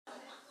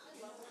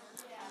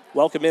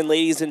Welcome in,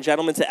 ladies and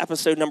gentlemen, to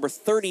episode number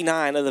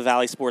 39 of the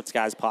Valley Sports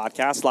Guys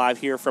podcast, live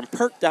here from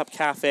Perked Up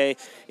Cafe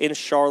in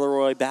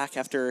Charleroi, back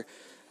after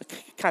a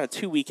kind of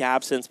 2-week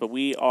absence, but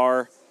we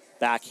are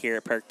back here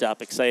at Perked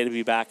Up. Excited to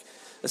be back.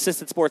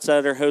 Assistant Sports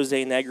Editor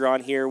Jose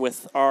Negron here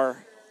with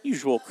our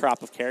usual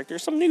crop of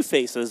characters, some new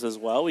faces as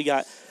well. We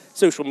got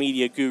social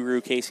media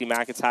guru Casey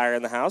McIntyre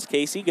in the house.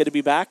 Casey, good to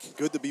be back.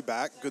 Good to be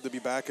back. Good to be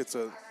back. It's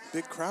a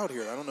big crowd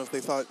here. I don't know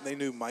if they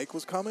knew Mike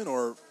was coming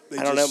or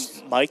I don't know.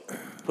 Mike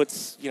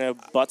puts,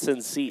 butts in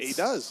seats. He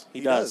does.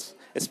 He does.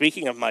 And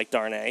speaking of Mike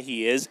Darnay,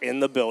 he is in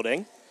the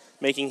building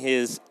making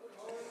his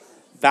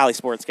Valley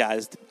Sports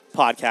Guys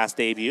podcast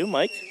debut.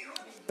 Mike,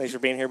 thanks for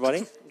being here,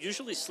 buddy.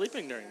 Usually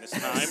sleeping during this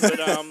time,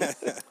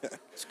 but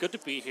it's good to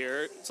be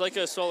here. It's like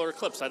a solar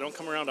eclipse. I don't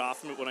come around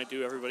often, but when I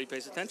do, everybody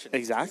pays attention.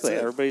 Exactly.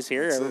 Everybody's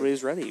here.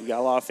 Everybody's ready. We've got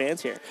a lot of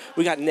fans here.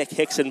 We got Nick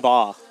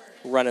Hickson-Baugh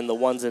running the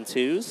ones and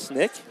twos.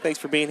 Nick, thanks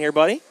for being here,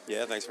 buddy.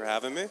 Yeah, thanks for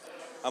having me.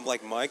 I'm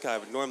like Mike. I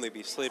would normally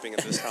be sleeping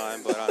at this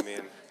time, but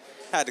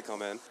had to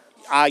come in.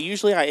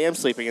 Usually I am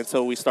sleeping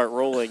until we start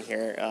rolling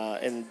here.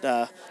 And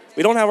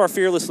we don't have our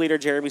fearless leader,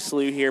 Jeremy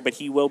Slew, here, but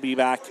he will be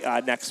back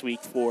next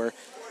week for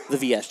the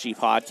VSG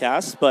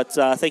podcast. But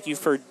thank you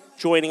for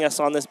joining us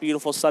on this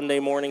beautiful Sunday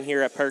morning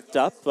here at Perked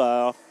Up.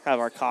 Have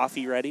our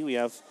coffee ready. We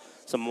have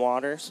some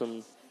water,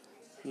 some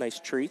nice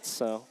treats.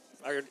 So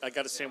I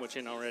got a sandwich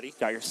in already.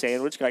 Got your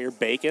sandwich, got your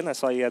bacon. I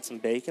saw you had some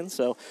bacon.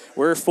 So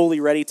we're fully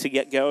ready to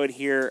get going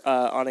here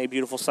on a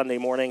beautiful Sunday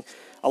morning.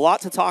 A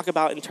lot to talk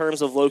about in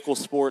terms of local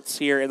sports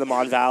here in the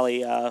Mon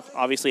Valley.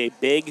 Obviously a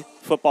big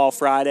football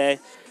Friday.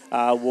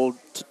 We'll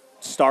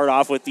start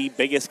off with the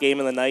biggest game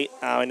of the night.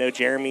 I know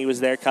Jeremy was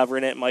there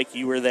covering it. Mike,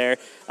 you were there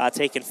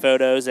taking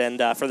photos.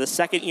 And for the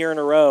second year in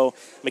a row,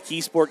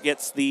 McKeesport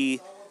gets the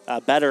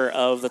better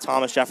of the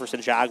Thomas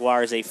Jefferson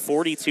Jaguars, a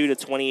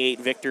 42-28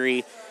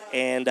 victory.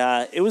 And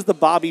it was the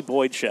Bobby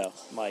Boyd show,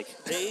 Mike.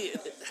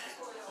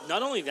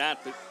 Not only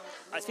that, but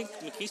I think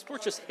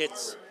McKeesport just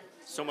hits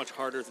so much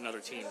harder than other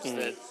teams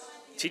that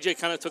TJ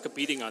kind of took a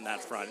beating on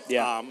that front.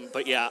 Yeah.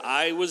 But yeah,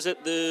 I was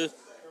at the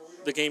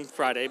game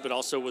Friday, but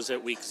also was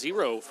at week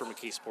 0 for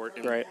McKeesport.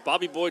 And right.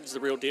 Bobby Boyd's the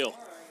real deal.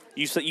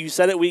 You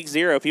said it week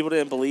 0. People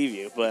didn't believe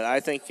you, but I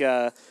think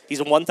he's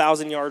a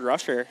 1,000-yard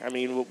rusher. I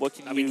mean, what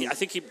can you? I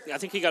think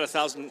he got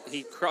 1,000.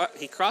 He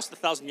crossed the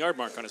 1,000-yard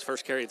mark on his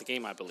first carry of the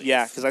game, I believe.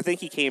 Yeah, because I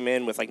think he came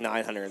in with like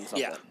 900 and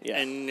something. Yeah.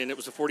 And it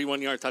was a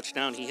 41-yard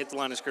touchdown. He hit the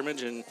line of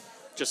scrimmage, and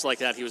just like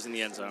that, he was in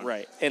the end zone.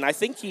 Right, and I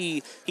think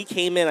he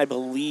came in, I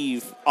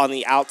believe, on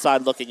the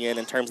outside looking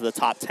in terms of the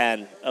top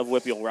 10 of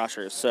WPIAL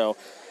rushers. So,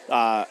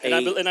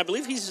 and I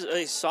believe he's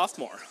a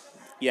sophomore.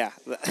 Yeah,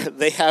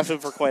 they have him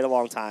for quite a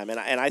long time. And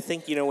I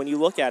think, when you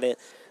look at it,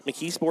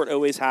 McKeesport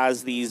always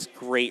has these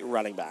great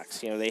running backs.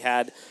 They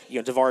had,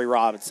 Davari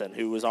Robinson,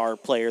 who was our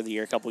player of the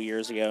year a couple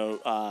years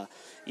ago,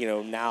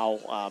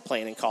 now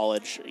playing in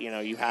college.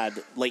 You had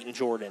Leighton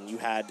Jordan. You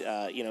had,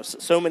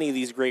 so many of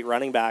these great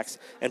running backs.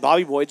 And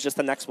Bobby Boyd's just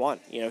the next one.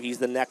 He's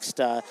the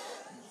next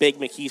big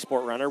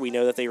McKeesport runner. We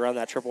know that they run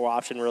that triple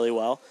option really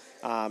well.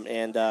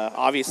 And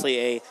obviously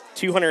a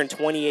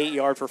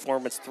 228-yard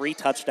performance, 3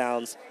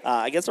 touchdowns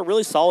against a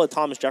really solid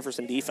Thomas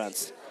Jefferson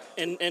defense.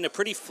 And a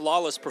pretty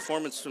flawless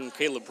performance from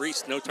Caleb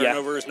Reese. No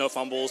turnovers, no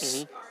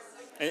fumbles.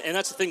 Mm-hmm. And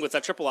that's the thing with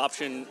that triple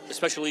option,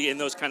 especially in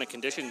those kind of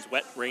conditions,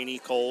 wet, rainy,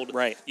 cold.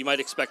 Right. You might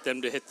expect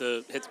them to hit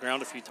the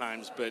ground a few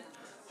times, but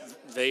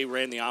they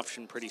ran the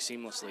option pretty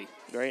seamlessly.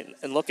 Right,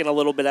 and looking a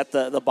little bit at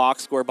the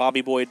box score,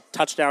 Bobby Boyd,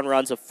 touchdown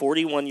runs of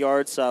 41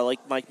 yards, like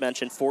Mike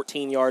mentioned,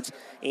 14 yards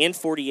and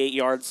 48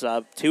 yards,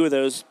 2 of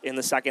those in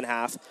the second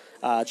half.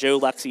 Joe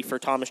Lexi for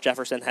Thomas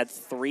Jefferson had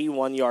 3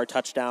 one-yard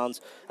touchdowns.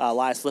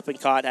 Elias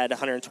Lippincott had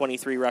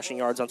 123 rushing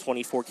yards on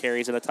 24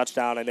 carries and a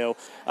touchdown. I know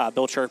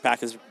Bill Chirkpack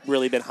has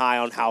really been high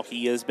on how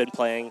he has been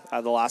playing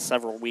the last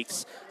several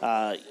weeks,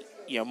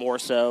 more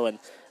so,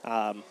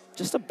 and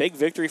just a big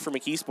victory for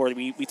McKeesport.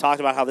 We talked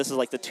about how this is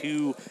like the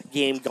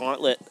 2-game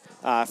gauntlet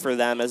for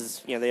them,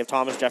 as they have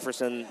Thomas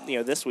Jefferson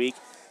this week.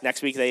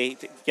 Next week they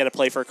get to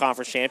play for a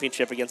conference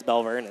championship against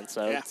Bell Vernon,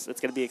 so it's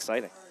going to be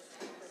exciting.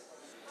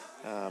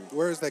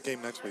 Where is that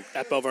game next week?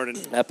 At Bell Vernon.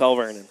 At Bell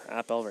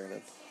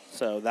Vernon.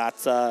 So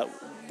that's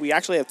we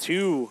actually have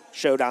 2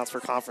 showdowns for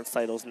conference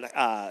titles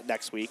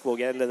next week. We'll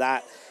get into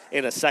that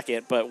in a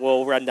second, but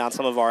we'll run down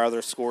some of our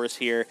other scores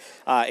here.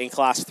 In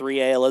Class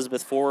 3A,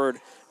 Elizabeth Ford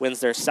wins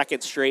their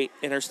 2nd straight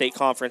Interstate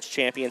Conference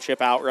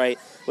Championship outright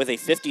with a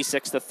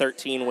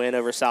 56-13 win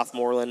over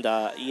Southmoreland.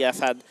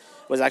 EF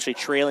was actually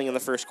trailing in the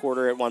first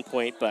quarter at one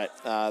point, but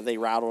they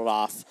rattled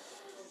off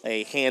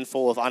a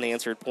handful of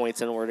unanswered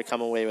points in order to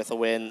come away with a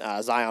win.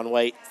 Zion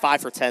White,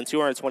 5 for 10,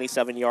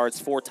 227 yards,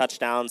 4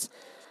 touchdowns.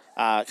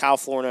 Kyle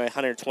Flournoy,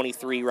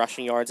 123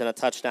 rushing yards and a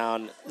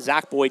touchdown.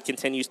 Zach Boyd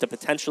continues to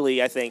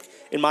potentially, I think,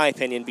 in my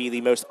opinion, be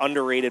the most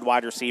underrated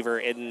wide receiver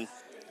in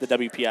the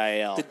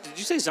WPIAL. Did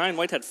you say Zion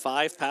White had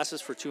 5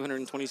 passes for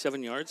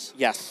 227 yards?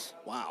 Yes.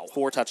 Wow.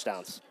 4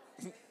 touchdowns.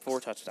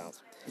 4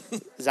 touchdowns.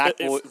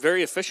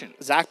 Very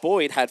efficient. Zach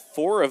Boyd had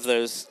 4 of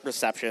those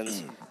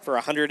receptions for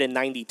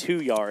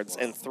 192 yards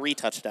and 3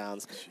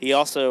 touchdowns. He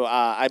also,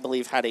 I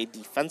believe, had a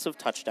defensive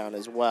touchdown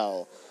as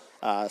well.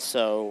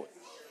 So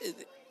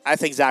I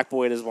think Zach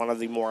Boyd is one of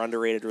the more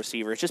underrated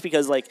receivers just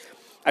because, like,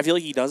 I feel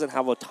like he doesn't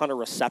have a ton of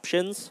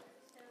receptions,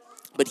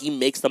 but he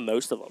makes the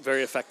most of them.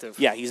 Very effective.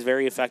 Yeah, he's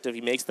very effective. He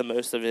makes the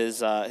most of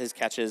his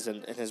catches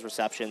and his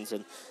receptions.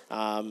 And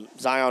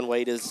Zion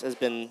Wade has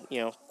been,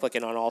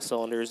 clicking on all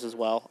cylinders as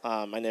well.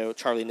 I know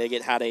Charlie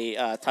Niggett had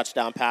a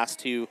touchdown pass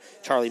to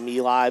Charlie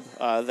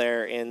Melib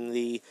there in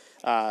the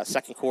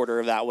second quarter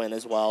of that win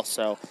as well.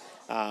 So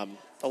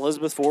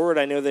Elizabeth Forward,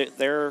 I know that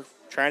they're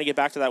trying to get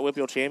back to that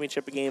Whippeal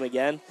Championship game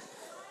again.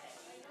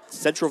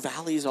 Central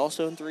Valley is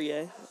also in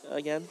 3A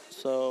again,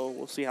 so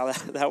we'll see how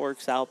that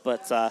works out.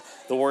 But the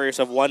Warriors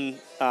have one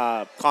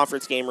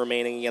conference game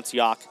remaining against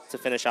York to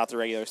finish out the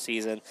regular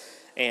season.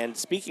 And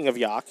speaking of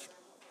York,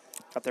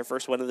 got their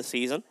first win of the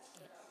season,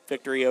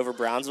 victory over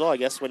Brownsville. I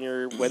guess when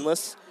you're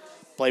winless,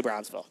 play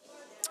Brownsville.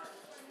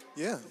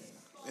 Yeah.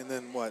 And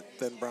then what?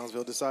 Then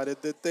Brownsville decided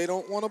that they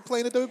don't want to play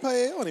in the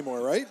WPIAL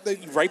anymore, right?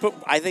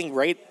 I think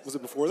right. Was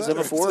it before that? Was it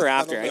before or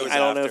after? I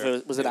don't know if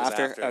it was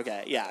after. After.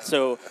 Okay, yeah.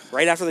 So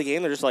right after the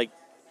game, they're just like,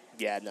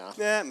 yeah, no.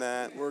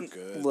 Nah. We're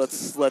good.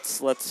 Let's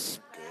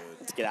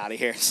get out of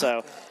here.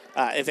 So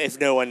if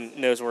no one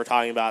knows what we're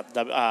talking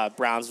about,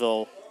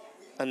 Brownsville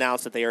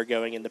announced that they are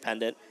going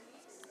independent.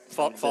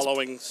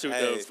 Following suit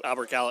of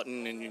Albert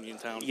Gallatin and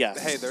Uniontown. Yes.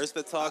 Hey, there's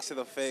the talks of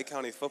the Fayette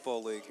County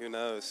Football League. Who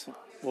knows?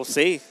 We'll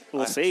see.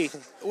 We'll see.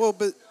 Well,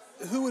 but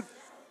who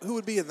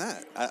would be in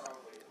that?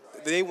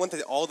 They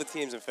wanted all the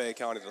teams in Fayette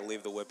County to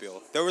leave the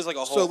Whippeal. There was like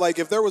a whole. So like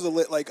if there was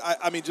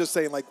I mean just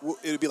saying like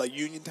it would be like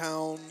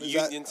Uniontown.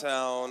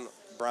 Uniontown,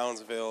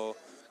 Brownsville,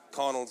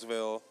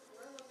 Connellsville,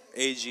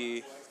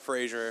 AG,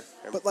 Fraser.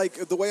 But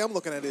like the way I'm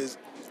looking at it is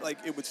like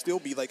it would still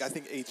be like I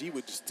think AG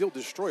would still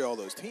destroy all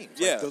those teams.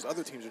 Yeah. Like, those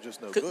other teams are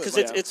just no good. Because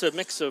Like, it's a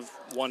mix of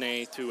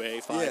 1A,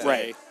 2A, 5A. Yeah.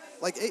 Right.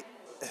 Like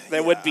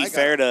That would be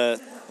fair to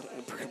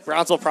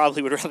Brownsville.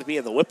 Probably would rather be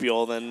in the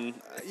Whippeal than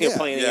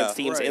playing against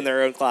teams in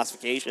their own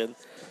classification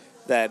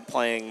than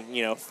playing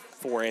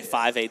 4A,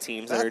 5A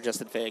teams that are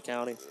just in Fayette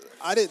County.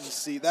 I didn't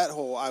see that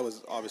whole. I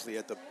was obviously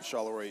at the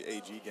Charleroi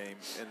AG game,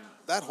 and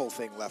that whole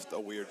thing left a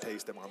weird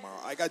taste in my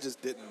mouth. Like I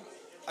just didn't.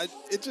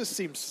 It just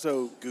seems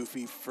so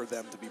goofy for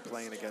them to be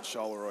playing against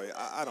Charleroi.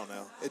 I don't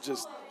know. It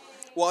just.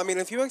 Well, I mean,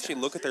 if you actually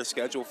look at their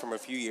schedule from a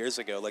few years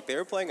ago, like they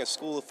were playing a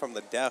school from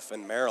the deaf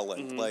in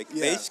Maryland. Mm-hmm. Like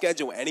they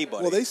schedule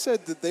anybody. Well, they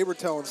said that they were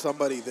telling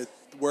somebody that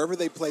wherever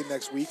they play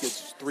next week,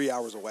 it's 3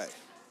 hours away.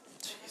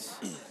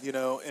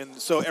 Jeez. And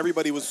so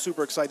everybody was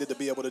super excited to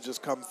be able to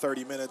just come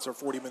 30 minutes or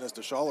 40 minutes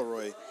to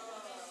Charleroi,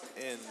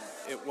 and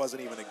it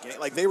wasn't even a game.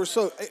 Like it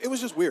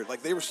was just weird.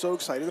 Like they were so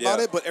excited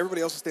about it, but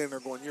everybody else is standing there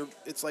going,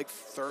 it's like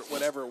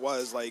whatever it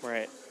was. Like,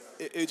 right.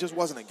 It just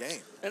wasn't a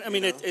game. And I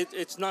mean,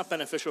 it's not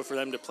beneficial for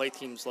them to play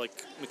teams like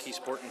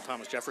McKeesport and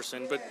Thomas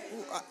Jefferson, but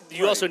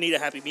you also need a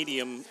happy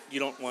medium. You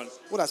don't want.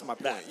 Well, that's my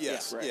point. That.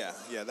 Yes. Yeah, right.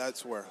 Yeah.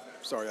 That's where.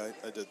 Sorry,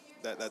 I did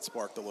that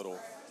sparked a little.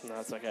 No,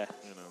 that's okay.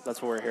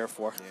 That's what we're here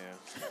for.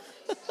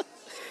 Yeah.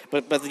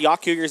 But the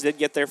York Cougars did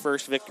get their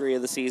first victory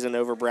of the season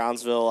over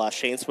Brownsville.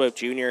 Shane Swope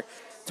Jr.,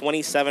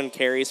 27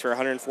 carries for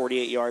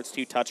 148 yards,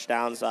 2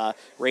 touchdowns.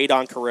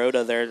 Radon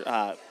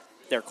Kuroda,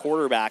 their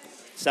quarterback,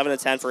 7 of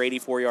 10 for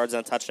 84 yards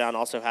and a touchdown.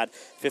 Also had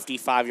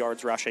 55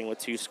 yards rushing with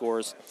 2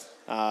 scores.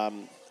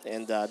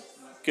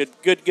 Good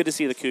to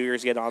see the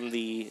Cougars get in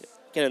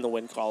the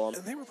win column.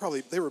 And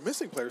they were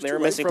missing players. They were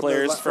missing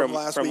players from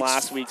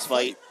last week's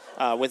fight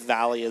with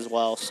Valley as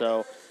well.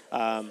 So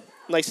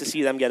nice to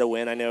see them get a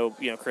win. I know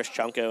Chris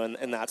Chunko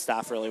and that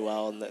staff really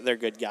well, and they're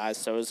good guys.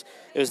 So it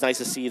was nice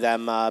to see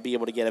them be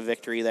able to get a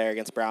victory there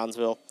against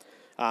Brownsville.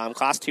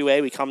 Class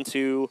 2A, we come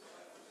to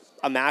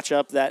a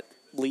matchup that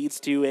leads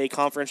to a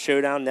conference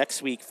showdown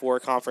next week for a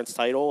conference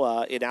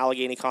title in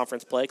Allegheny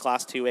Conference play.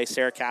 Class 2A,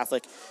 Sarah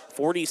Catholic,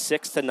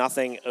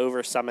 46-0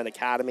 over Summit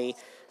Academy.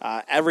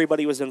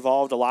 Everybody was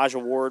involved. Elijah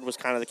Ward was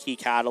kind of the key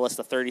catalyst,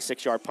 a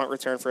 36-yard punt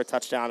return for a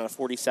touchdown and a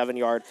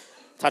 47-yard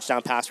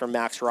touchdown pass from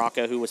Max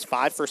Rocca, who was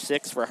 5 for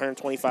 6 for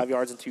 125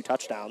 yards and 2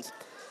 touchdowns.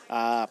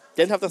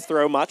 Didn't have to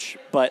throw much,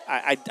 but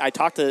I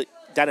talked to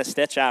Dennis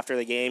Stitch after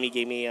the game. He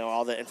gave me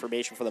all the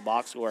information for the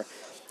box score.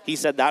 He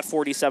said that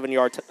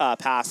 47-yard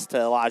pass to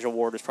Elijah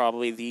Ward was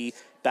probably the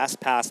best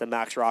pass that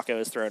Max Rocco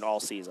has thrown all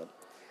season.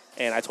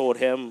 And I told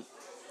him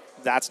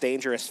that's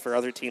dangerous for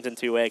other teams in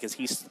 2A because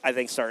he's, I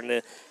think, starting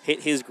to hit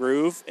his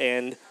groove.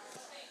 And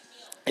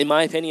in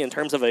my opinion, in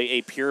terms of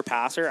a pure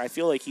passer, I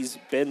feel like he's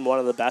been one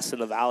of the best in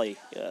the Valley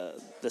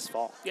this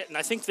fall. Yeah, and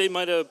I think they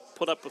might have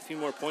put up a few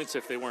more points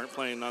if they weren't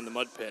playing on the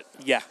mud pit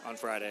on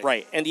Friday.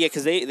 Right. And,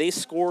 because they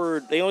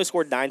only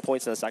scored 9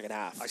 points in the second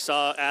half. I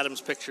saw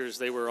Adam's pictures.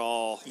 They were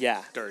all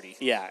dirty.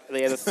 Yeah.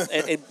 They had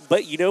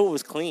but what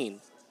was clean?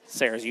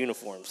 Sarah's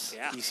uniforms.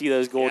 Yeah. You see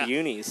those gold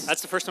unis.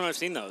 That's the first time I've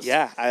seen those.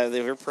 Yeah,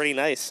 they were pretty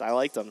nice. I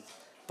liked them.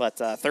 But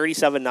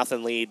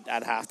 37-0 lead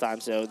at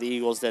halftime, so the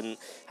Eagles didn't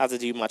have to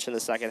do much in the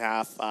second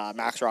half.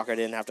 Max Rocco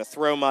didn't have to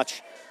throw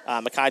much.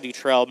 Mekhi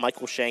Dutrell,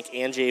 Michael Shank,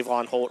 and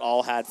Javon Holt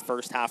all had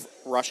first half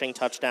rushing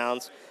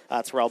touchdowns.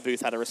 Terrell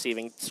Booth had a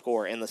receiving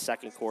score in the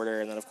second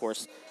quarter, and then, of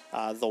course,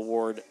 the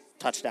Ward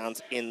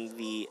touchdowns in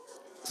the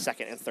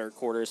second and third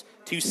quarters.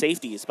 2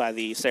 safeties by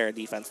the Sarah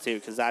defense, too,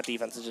 because that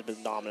defense has just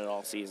been dominant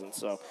all season.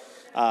 So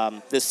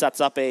this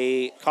sets up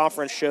a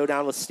conference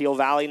showdown with Steel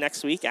Valley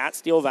next week at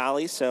Steel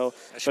Valley. So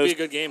that should be a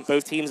good game.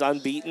 Both teams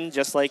unbeaten,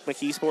 just like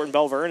McKeesport and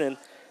Bell Vernon.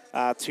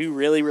 2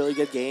 really, really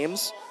good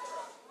games.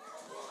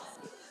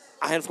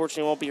 I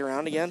unfortunately won't be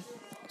around again,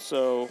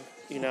 so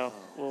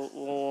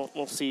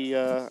we'll see.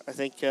 I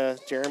think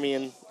Jeremy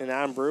and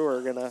Adam Brewer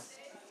are gonna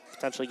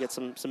potentially get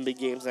some big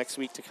games next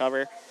week to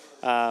cover.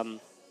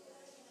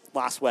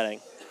 Last wedding,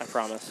 I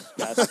promise,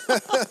 guys.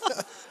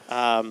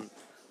 I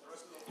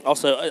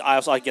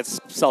also get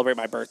to celebrate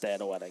my birthday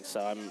at a wedding,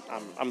 so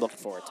I'm looking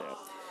forward to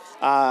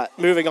it.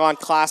 Moving on,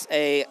 Class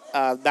A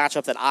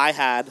matchup that I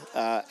had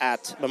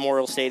at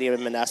Memorial Stadium in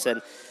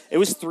Monessen. It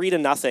was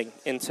 3-0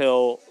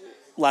 until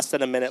less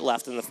than a minute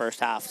left in the first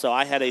half, so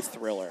I had a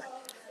thriller.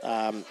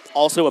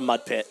 Also a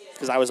mud pit,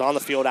 because I was on the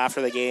field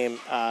after the game.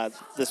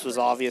 This was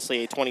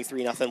obviously a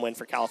 23-0 win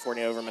for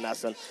California over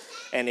Monessen,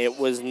 and it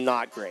was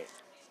not great.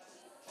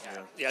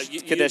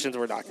 Conditions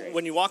were not great.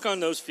 When you walk on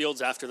those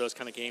fields after those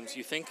kind of games,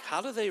 you think, how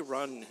do they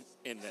run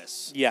in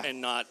this and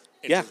not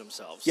injure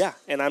themselves? Yeah,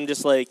 and I'm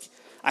just like,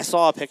 I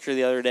saw a picture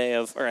the other day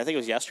or I think it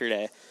was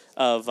yesterday,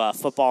 of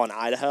football in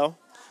Idaho.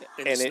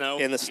 In the snow?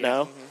 In the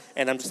snow. Mm-hmm.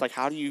 And I'm just like,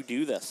 how do you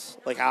do this?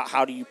 Like,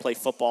 how do you play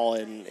football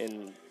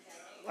in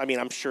I mean,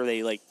 I'm sure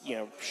they,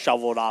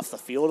 shoveled off the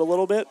field a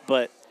little bit,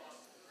 but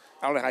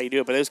I don't know how you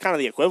do it. But it was kind of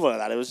the equivalent of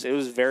that. It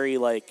was very,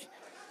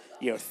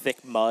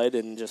 thick mud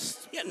and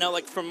just... Yeah, now,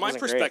 from my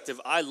perspective,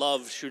 great. I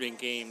love shooting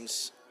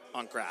games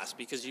on grass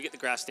because you get the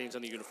grass stains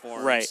on the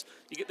uniforms. Right.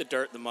 You get the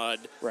dirt, the mud.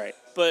 Right.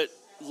 But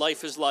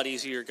life is a lot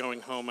easier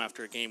going home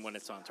after a game when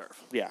it's on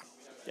turf. Yeah.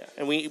 Yeah.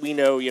 And we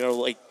know,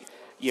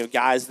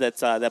 guys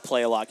that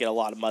play a lot get a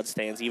lot of mud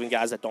stains. Even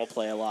guys that don't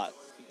play a lot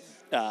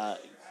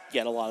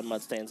get a lot of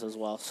mud stains as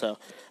well. So,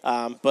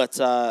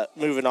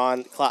 moving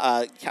on,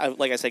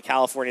 like I said,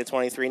 California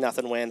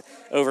 23-0 win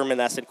over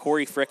Monessen.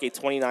 Corey Frick, a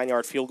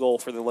 29-yard field goal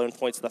for the lone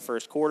points of the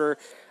first quarter.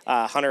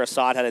 Hunter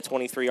Assad had a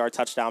 23-yard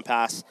touchdown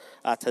pass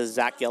to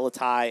Zach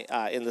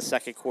Gelatai in the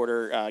second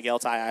quarter.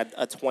 Gelatai had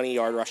a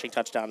 20-yard rushing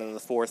touchdown in the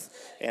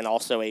fourth, and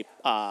also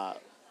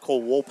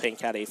Cole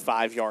Woolpink had a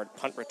 5-yard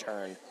punt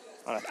return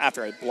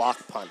after a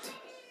block punt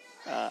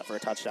for a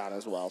touchdown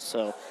as well.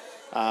 So,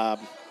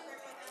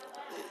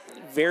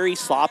 very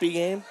sloppy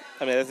game.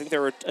 I mean, I think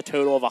there were a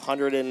total of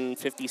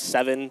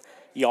 157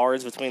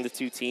 yards between the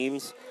two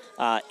teams,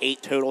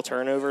 8 total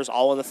turnovers,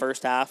 all in the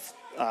first half.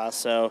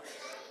 So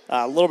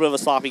a little bit of a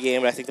sloppy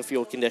game, but I think the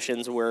field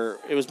conditions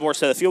it was more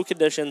so the field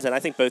conditions, and I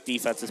think both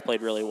defenses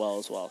played really well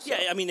as well. So.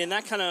 Yeah, I mean, in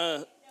that kind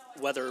of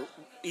weather,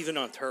 even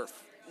on turf,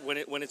 when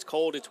it's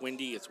cold, it's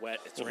windy, it's wet,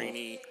 it's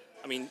rainy.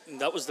 I mean,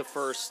 that was the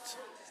first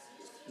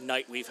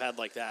night we've had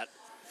like that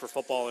for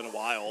football in a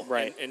while.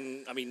 Right.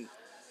 And I mean,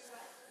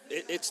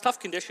 it's tough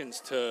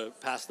conditions to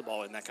pass the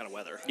ball in that kind of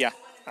weather. Yeah,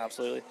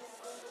 absolutely.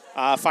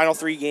 Final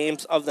 3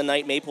 games of the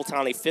night: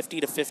 Mapletown a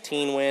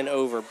 50-15 win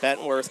over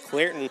Bentworth.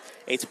 Clairton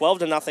a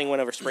 12-0 win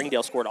over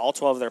Springdale. Scored all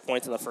 12 of their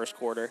points in the first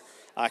quarter.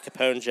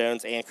 Capone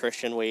Jones and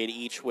Christian Wade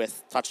each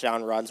with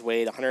touchdown runs.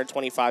 Wade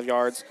 125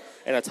 yards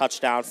and a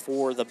touchdown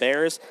for the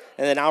Bears.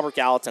 And then Albert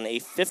Gallatin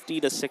a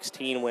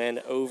 50-16 win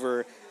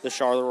over the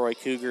Charleroi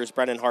Cougars.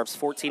 Brendan Harps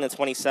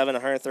 14-27,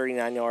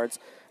 139 yards,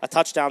 a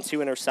touchdown, 2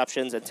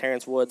 interceptions, and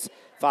Terrence Woods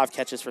 5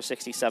 catches for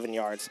 67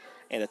 yards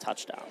and a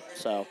touchdown.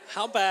 So,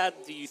 how bad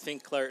do you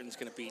think Clairton's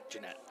going to beat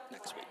Jeanette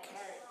next week?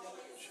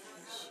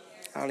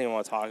 I don't even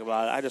want to talk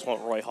about it. I just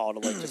want Roy Hall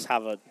to just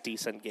have a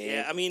decent game.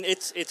 Yeah, I mean,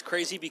 it's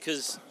crazy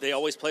because they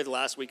always play the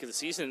last week of the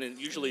season and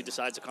it usually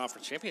decides a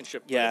conference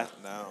championship. Yeah,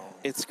 no,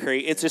 it's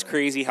crazy. It's just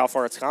crazy how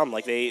far it's come.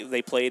 Like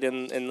they played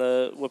in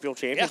the Whitfield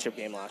championship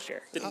game last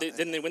year.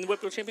 Didn't they win the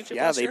Whitfield championship?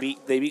 Yeah, last year?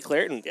 they beat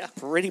Clairton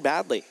pretty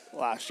badly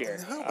last year.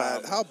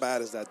 How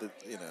bad is that?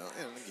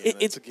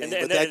 It's a game.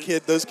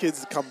 But those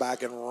kids come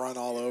back and run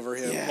all over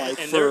him. Yeah.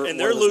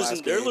 They're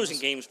losing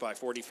games by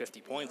 40,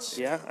 50 points.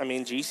 Yeah, I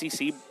mean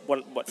GCC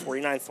won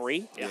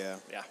 49-3. Yeah.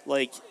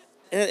 Like,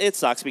 it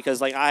sucks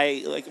because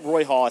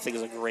Roy Hall I think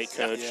is a great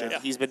coach. Yeah. And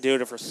he's been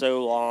doing it for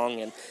so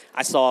long. And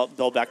I saw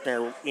Bill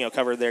Beckner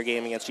covered their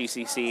game against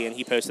GCC, and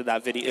he posted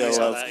that video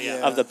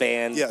of the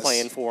band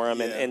playing for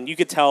him, and you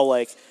could tell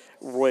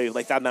Roy,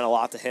 that meant a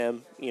lot to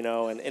him,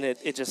 and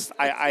it just,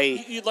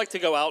 You'd like to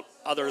go out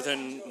other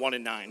than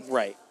 1-9.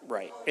 Right.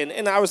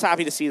 And I was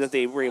happy to see that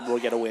they were able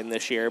to get a win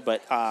this year,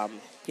 but I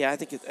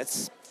think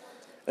it's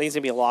going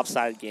to be a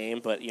lopsided game,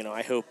 but,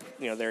 I hope,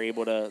 they're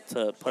able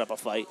to put up a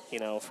fight,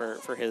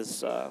 for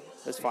his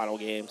final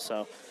game.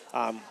 So,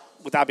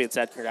 with that being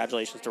said,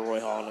 congratulations to Roy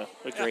Hall on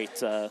a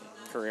great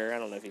career. I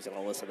don't know if he's going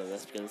to listen to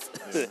this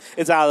because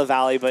it's out of the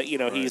Valley, but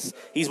he's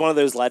one of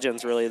those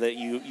legends really that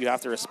you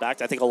have to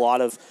respect. I think a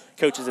lot of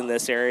coaches in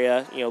this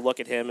area look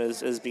at him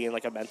as being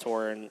like a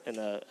mentor and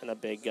a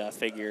big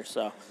figure.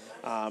 So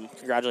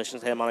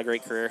congratulations to him on a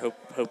great career.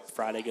 Hope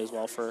Friday goes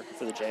well for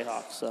the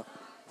Jayhawks. So.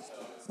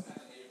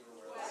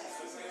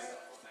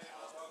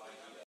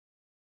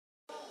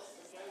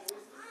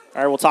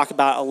 All right, we'll talk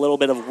about a little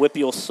bit of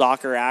Whippeal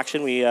soccer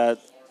action. We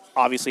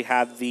obviously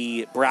had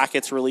the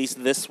brackets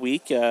released this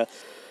week.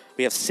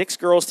 We have 6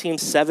 girls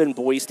teams, 7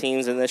 boys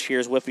teams in this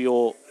year's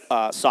Whippeal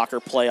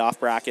soccer playoff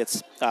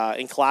brackets.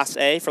 In Class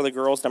A for the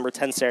girls, number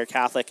 10 Sarah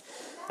Catholic,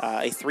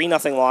 a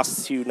 3-0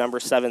 loss to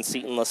number 7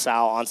 Seton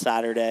LaSalle on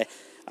Saturday.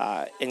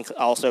 In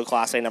also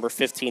Class A, number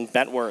 15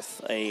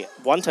 Bentworth, a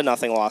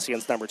 1-0 loss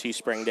against number 2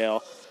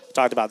 Springdale. We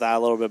talked about that a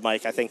little bit,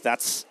 Mike. I think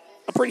that's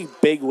a pretty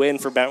big win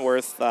for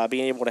Bentworth,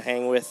 being able to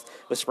hang with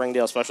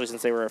Springdale, especially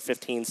since they were a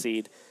 15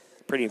 seed.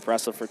 Pretty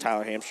impressive for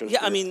Tyler Hamster's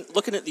group. I mean,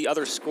 looking at the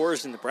other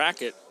scores in the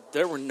bracket,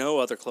 there were no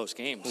other close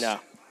games. No.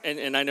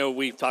 And I know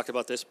we've talked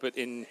about this, but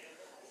in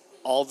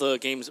all the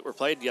games that were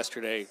played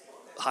yesterday,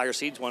 higher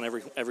seeds won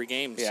every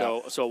game. Yeah.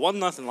 So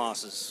 1-0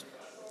 losses.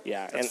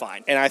 Yeah, that's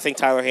fine. And I think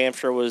Tyler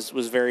Hampshire was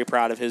very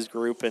proud of his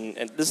group, and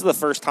this is the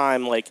first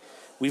time,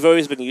 we've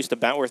always been used to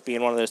Bentworth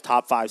being one of those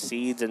top 5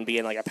 seeds and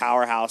being like a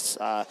powerhouse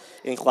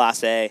in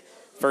Class A.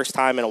 First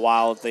time in a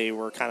while they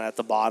were kind of at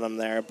the bottom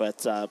there,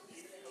 but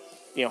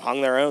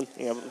hung their own,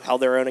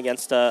 held their own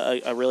against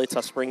a really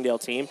tough Springdale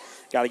team.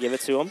 Got to give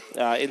it to them.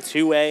 In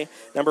 2A,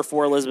 number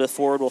 4 Elizabeth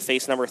Ford will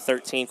face number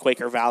 13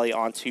 Quaker Valley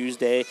on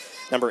Tuesday.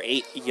 Number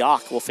 8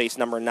 Yock will face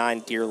number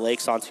 9 Deer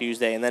Lakes on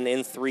Tuesday. And then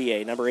in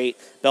 3A, number 8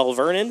 Belle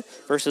Vernon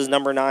versus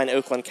number 9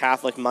 Oakland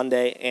Catholic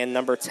Monday, and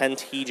number 10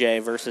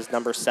 TJ versus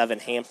number 7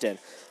 Hampton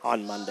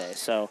on Monday.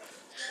 So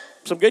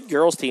some good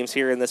girls teams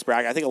here in this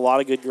bracket. I think a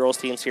lot of good girls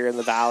teams here in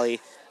the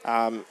Valley.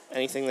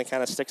 Anything that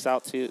kind of sticks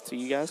out to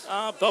you guys?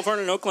 Belle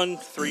Vernon and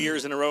Oakland, 3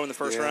 years in a row in the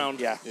first round.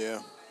 Yeah.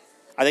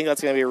 I think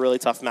that's going to be a really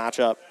tough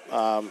matchup,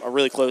 a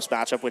really close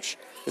matchup, which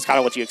is kind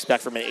of what you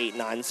expect from an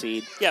 8-9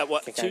 seed. Yeah,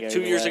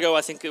 two years ago,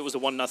 I think it was a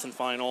 1-0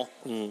 final.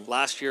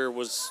 Last year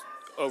was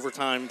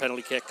overtime,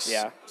 penalty kicks.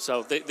 Yeah.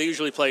 So they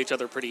usually play each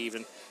other pretty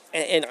even.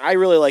 And I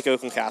really like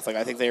Oakland Catholic.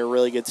 I think they're a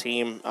really good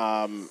team.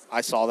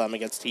 I saw them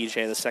against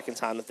TJ the second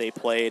time that they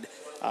played.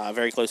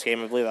 Very close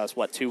game. I believe that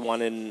was,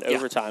 2-1 in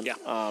overtime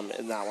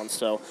in that one.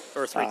 So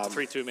or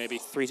 3-2 maybe.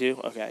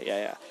 3-2? Okay,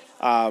 yeah.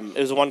 It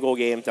was a 1-goal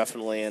game,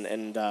 definitely.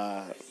 And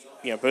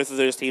both of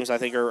those teams, I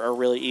think, are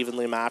really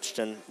evenly matched,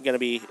 and going to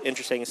be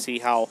interesting to see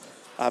how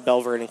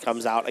Belle Vernon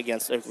comes out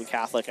against Oakland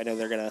Catholic. I know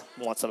they're going to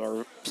want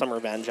some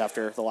revenge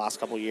after the last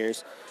couple of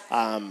years.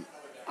 I'm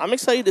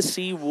excited to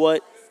see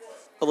what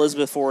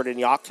Elizabeth Ford and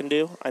Yock can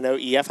do. I know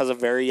EF has a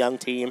very young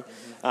team.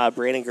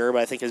 Brandon Gerb,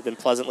 I think, has been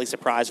pleasantly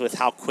surprised with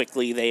how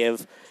quickly they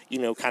have,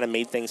 kind of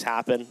made things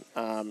happen,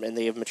 and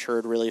they have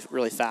matured really,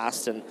 really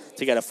fast. And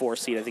to get a 4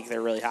 seed, I think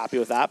they're really happy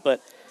with that.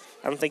 But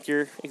I don't think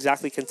you're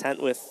exactly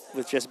content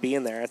with just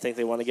being there. I think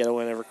they want to get a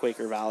win over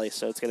Quaker Valley,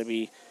 so it's going to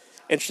be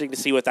interesting to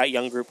see what that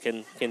young group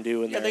can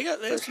do in they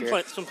have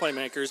some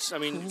playmakers. I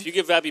mean, if you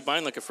give Abby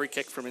Beinlich a free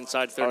kick from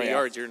inside 30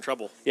 yards, you're in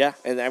trouble. Yeah,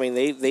 and I mean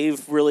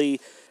they've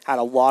really had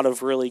a lot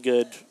of really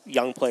good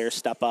young players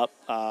step up.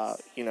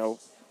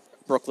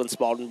 Brooklyn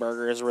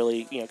Spaldenberger has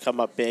really come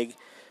up big.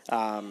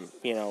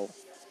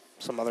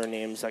 Some other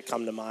names that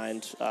come to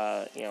mind.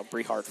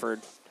 Bree Hartford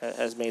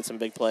has made some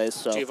big plays.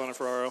 So Giovanna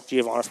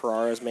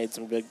Ferraro has made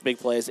some big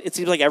plays. It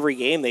seems like every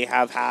game they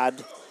have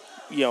had,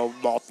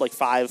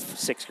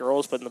 5-6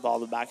 girls putting the ball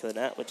in the back of the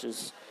net, which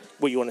is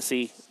what you want to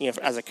see,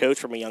 as a coach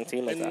from a young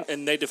team like that.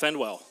 And they defend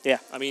well. Yeah.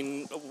 I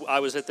mean, I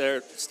was at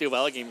their Steel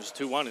Valley game. It was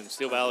 2-1, and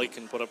Steel Valley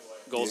can put up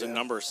goals in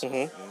numbers.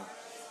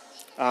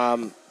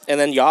 Mm-hmm. And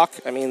then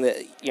Yock, I mean,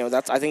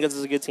 I think this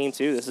is a good team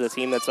too. This is a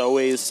team that's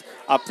always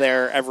up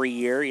there every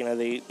year.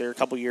 They're a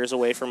couple years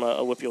away from a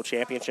Whippeal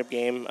championship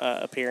game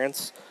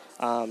appearance.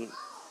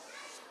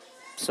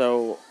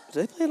 So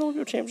did they play in the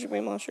Whippeal championship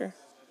game last year?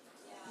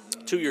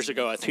 2 years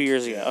ago, I think. 2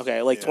 years ago. Okay,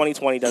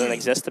 2020 doesn't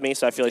exist to me,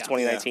 so I feel like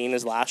 2019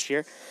 is last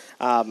year.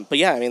 But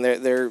yeah, I mean,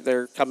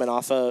 they're coming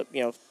off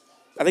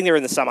I think they were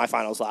in the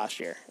semifinals last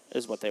year,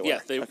 is what they were. Yeah,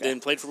 they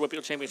played for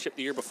Whippeal Championship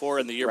the year before,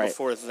 and the year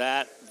before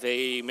that,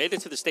 they made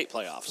it to the state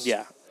playoffs.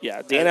 Yeah.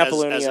 Dan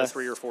Apollonia as a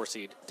 3 or 4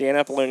 seed. Dan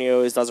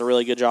Apollonia does a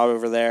really good job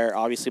over there.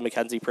 Obviously,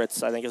 Mackenzie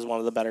Pritz, I think, is one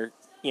of the better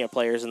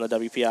players in the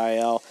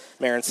WPIL.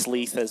 Marin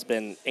Sleeth has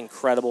been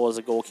incredible as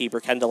a goalkeeper.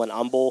 Kendall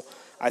Umbel,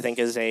 I think,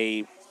 is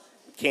a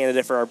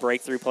candidate for our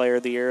breakthrough player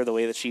of the year. The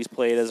way that she's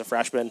played as a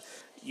freshman.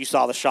 You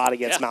saw the shot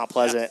against Mount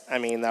Pleasant. Yeah. I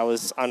mean, that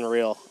was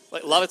unreal.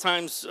 A lot of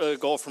times, a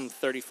goal from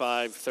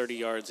 30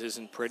 yards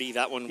isn't pretty.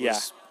 That one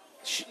was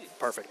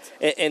perfect.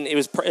 And it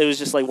was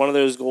just like one of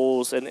those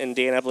goals, and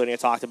Dan Apollonia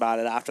talked about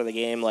it after the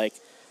game,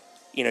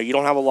 you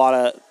don't have a lot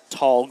of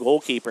tall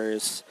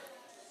goalkeepers.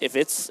 If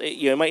it's,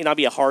 it might not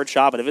be a hard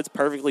shot, but if it's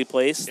perfectly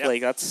placed,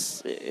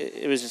 that's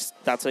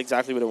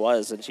exactly what it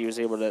was, and she was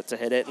able to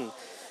hit it, and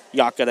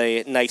Yock got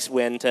a nice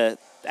win to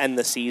end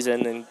the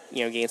season and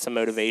gain some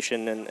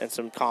motivation and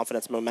some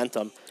confidence,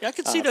 momentum. Yeah, I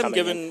could see them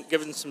coming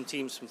giving some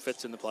teams some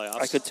fits in the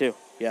playoffs. I could too.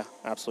 Yeah,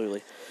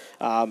 absolutely.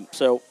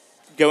 So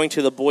going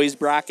to the boys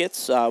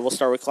brackets, we'll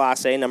start with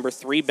Class A. Number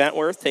 3,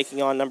 Bentworth,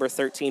 taking on number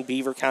 13,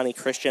 Beaver County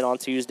Christian on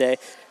Tuesday.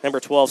 Number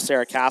 12,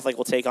 Sarah Catholic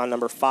will take on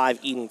number 5,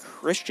 Eden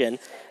Christian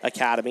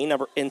Academy.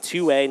 In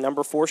 2A,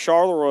 number 4,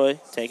 Charleroi,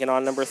 taking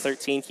on number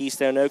 13,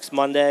 Keystone Oaks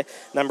Monday.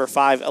 Number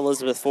 5,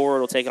 Elizabeth Forward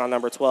will take on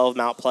number 12,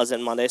 Mount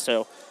Pleasant Monday.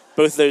 So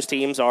both of those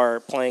teams are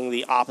playing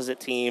the opposite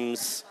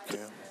teams'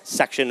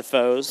 section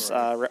foes,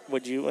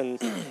 would you?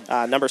 And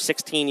number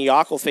 16,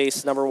 York will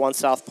face number 1,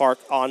 South Park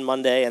on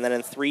Monday. And then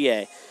in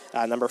 3A,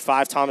 number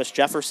 5, Thomas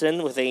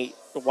Jefferson with a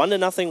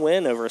 1-0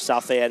 win over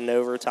South Fayette in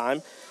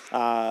overtime.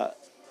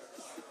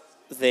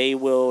 They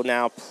will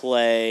now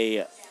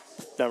play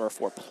number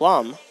 4,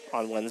 Plum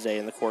on Wednesday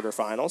in the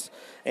quarterfinals.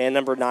 And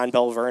number 9,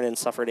 Bell Vernon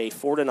suffered a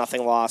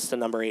 4-0 loss to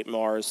number 8,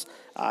 Mars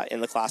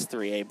in the Class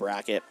 3A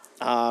bracket.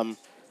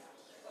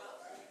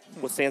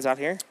 What stands out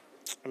here?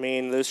 I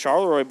mean, those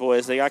Charleroi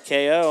boys, they got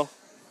KO.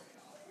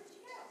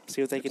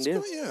 See what they can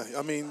do. Yeah,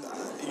 I mean,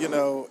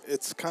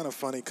 it's kind of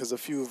funny because a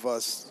few of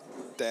us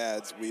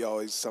dads, we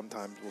always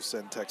sometimes will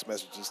send text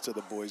messages to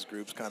the boys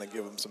groups, kind of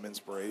give them some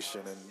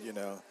inspiration. And,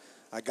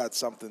 I got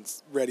something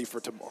ready for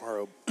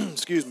tomorrow.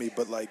 Excuse me,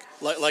 but like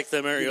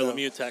the Mario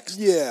Lemieux text.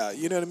 Yeah,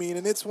 you know what I mean?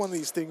 And it's one of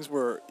these things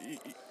where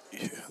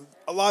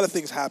a lot of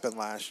things happened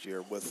last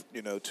year with,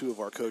 2 of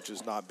our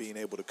coaches not being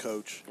able to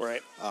coach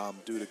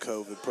due to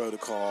COVID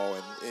protocol.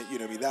 And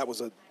that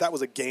was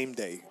a game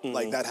day. Mm-hmm.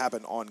 Like, that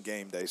happened on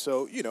game day.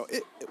 So,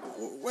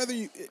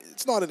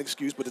 it's not an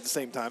excuse, but at the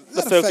same time,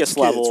 the focus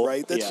level, kids,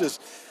 right? That's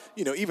just,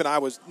 even I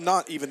was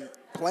not even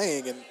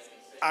playing, and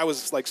I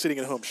was like sitting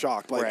at home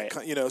shocked. Like,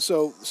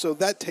 so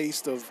that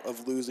taste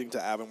of losing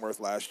to Avonworth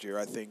last year,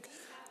 I think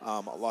a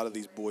lot of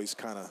these boys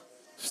kind of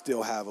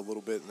still have a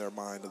little bit in their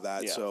mind of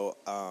that. Yeah. So,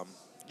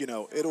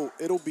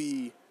 it'll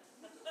be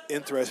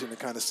interesting to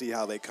kind of see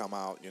how they come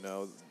out.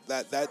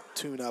 That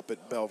tune up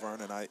at Bell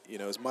Vernon,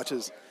 as much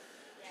as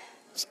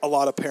a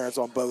lot of parents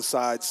on both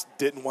sides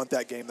didn't want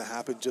that game to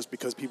happen just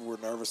because people were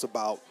nervous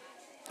about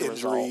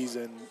injuries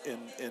and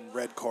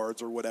red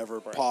cards or whatever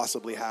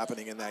possibly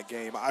happening in that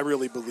game. I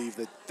really believe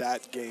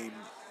that game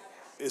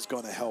is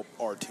going to help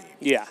our team.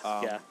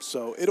 Yeah.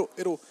 So it'll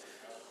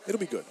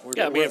be good.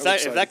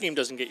 If that game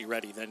doesn't get you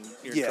ready, then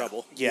you're in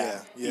trouble.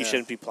 Yeah. You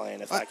shouldn't be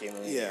playing if that game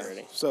doesn't get you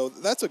ready. So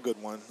that's a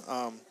good one.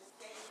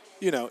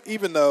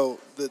 Even though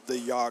the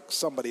York,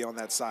 somebody on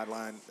that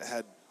sideline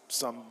had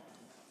some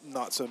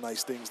not so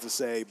nice things to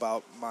say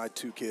about my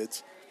 2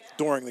 kids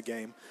during the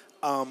game.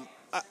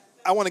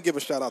 I want to give a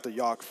shout out to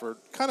York for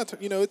kind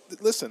of,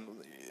 listen,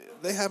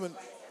 they haven't,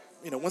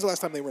 when's the last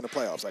time they were in the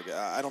playoffs? Like,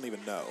 I don't even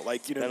know.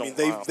 Like, what I mean?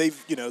 They've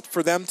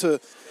for them to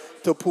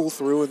pull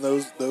through and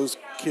those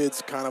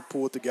kids kind of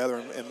pull it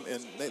together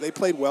and they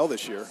played well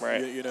this year.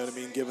 Right. You know what I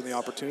mean? Given the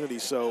opportunity.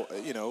 So,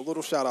 a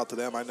little shout out to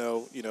them. I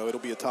know, it'll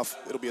be a tough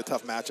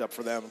matchup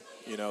for them,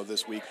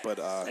 this week,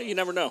 but you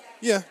never know.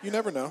 Yeah, you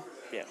never know.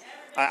 Yeah.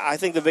 I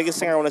think the biggest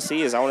thing I want to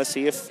see is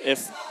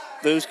if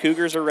those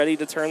Cougars are ready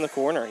to turn the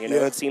corner.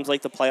 It seems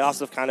like the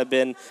playoffs have kind of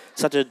been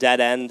such a dead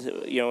end,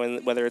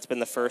 whether it's been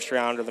the first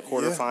round or the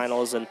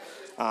quarterfinals. And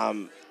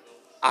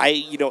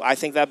I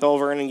think that Bell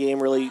Vernon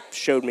game really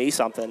showed me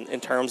something in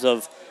terms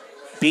of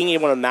being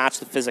able to match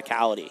the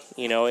physicality.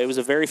 It was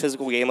a very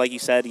physical game, like you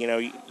said.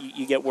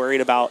 You get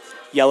worried about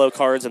yellow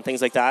cards and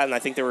things like that, and I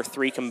think there were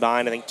 3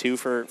 combined. I think 2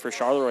 for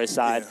Charleroi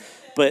side. Yeah.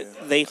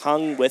 But they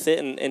hung with it,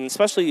 and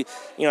especially,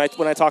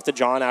 when I talked to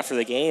John after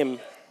the game,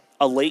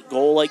 a late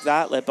goal like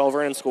that Bell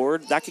Vernon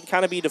scored, that can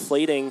kind of be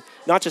deflating,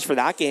 not just for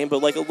that game,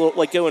 but like a little,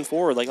 like going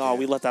forward,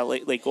 we let that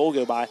late goal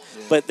go by.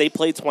 Yeah. But they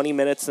played 20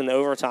 minutes in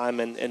overtime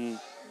and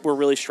were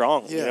really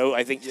strong. Yeah.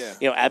 I think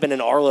Eben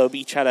and Arlo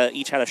each had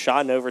a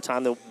shot in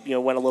overtime that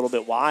went a little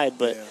bit wide,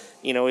 but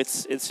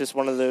it's just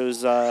one of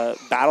those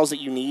battles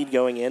that you need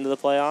going into the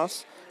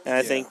playoffs, and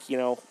I think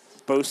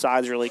both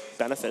sides really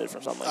benefited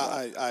from something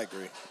like that.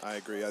 I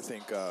agree. I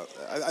think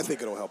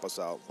it'll help us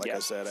out. Like I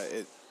said,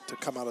 to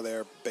come out of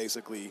there,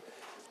 basically,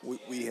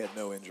 we had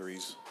no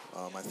injuries.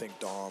 I think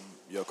Dom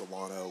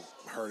Yocolano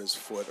hurt his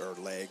foot or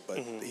leg, but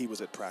he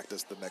was at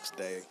practice the next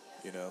day.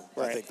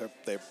 I think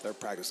they're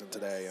practicing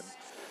today, and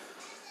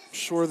I'm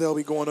sure they'll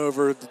be going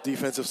over the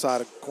defensive side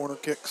of corner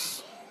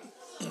kicks.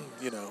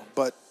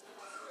 But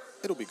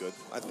it'll be good.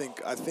 I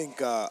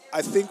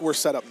think we're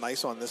set up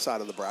nice on this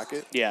side of the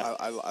bracket. Yeah.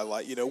 I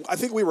like, I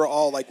think we were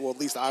all like, well, at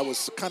least I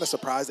was kind of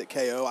surprised at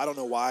KO. I don't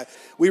know why.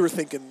 We were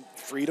thinking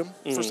Freedom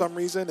for some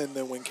reason, and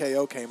then when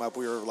KO came up,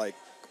 we were like,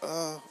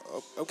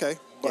 okay.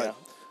 But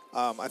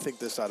I think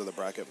this side of the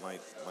bracket might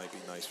be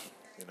nice,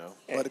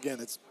 But again,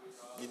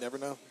 you never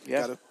know. You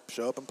got to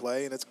show up and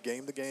play, and it's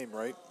game to game,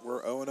 right?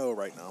 We're 0-0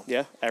 right now.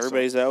 Yeah,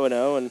 everybody's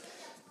 0-0, and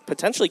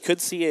potentially could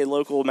see a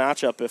local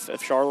matchup if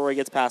Charleroi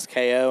gets past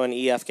KO and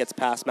EF gets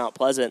past Mount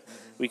Pleasant.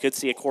 We could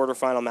see a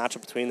quarterfinal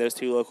matchup between those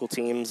two local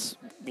teams.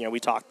 We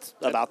talked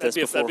about this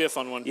before. That'd be a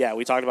fun one. Yeah,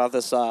 we talked about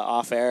this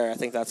off air. I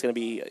think that's going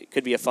to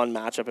could be a fun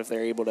matchup if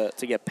they're able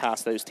to get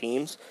past those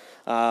teams.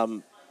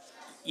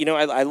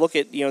 I look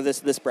at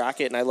this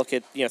bracket and I look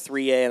at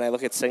 3A and I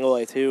look at single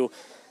A too.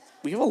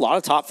 We have a lot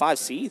of top 5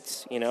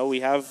 seeds. We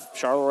have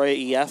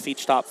Charleroi, EF,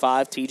 each top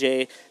 5.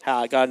 TJ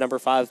got a number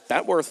 5.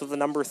 Bentworth with a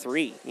number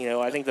 3.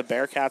 I think the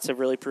Bearcats have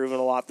really proven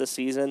a lot this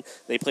season.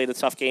 They played a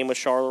tough game with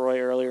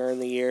Charleroi earlier in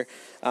the year.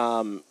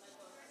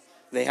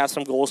 They have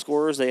some goal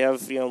scorers. They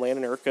have,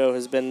 Landon Urko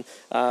has been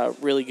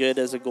really good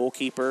as a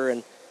goalkeeper,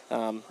 and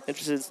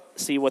interested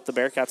to see what the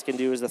Bearcats can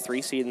do as the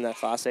 3 seed in that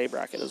Class A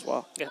bracket as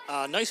well.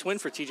 Yeah, nice win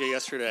for TJ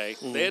yesterday.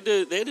 Mm-hmm. They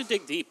had to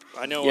dig deep.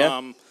 I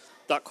know.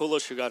 Doc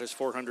Kulish, who got his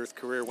 400th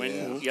career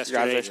win yesterday.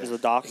 Congratulations to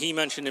Doc. He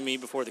mentioned to me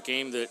before the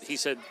game that he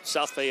said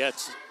South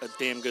Fayette's a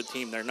damn good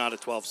team. They're not a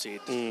 12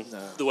 seed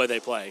the way they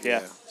play.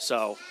 Yeah.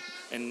 So,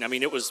 and I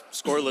mean, it was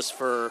scoreless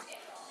for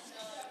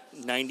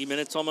 90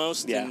 minutes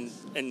almost. Yeah.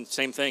 And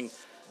same thing.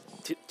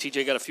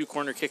 TJ got a few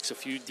corner kicks, a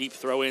few deep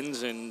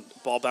throw-ins, and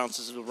ball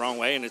bounces the wrong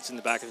way, and it's in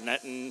the back of the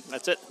net, and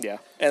that's it. Yeah,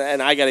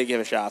 and I got to give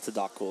a shout out to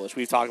Doc Kulish.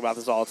 We've talked about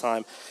this all the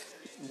time.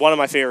 One of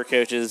my favorite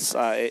coaches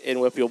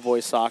in Whitfield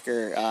boys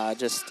soccer.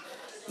 Just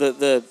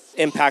the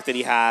impact that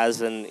he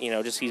has, and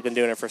just he's been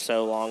doing it for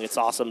so long. It's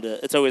awesome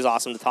it's always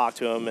awesome to talk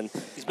to him. And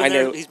he's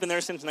been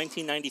there since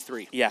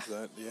 1993. Yeah,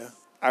 Yeah.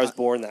 I was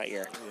born that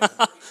year.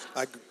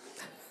 Yeah.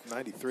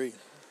 93.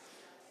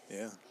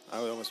 Yeah. I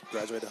almost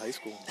graduated high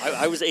school.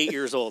 I was 8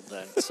 years old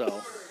then,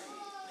 so.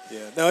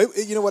 Yeah. No,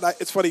 you know what?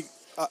 It's funny.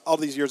 All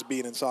these years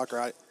being in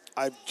soccer,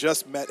 I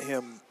just met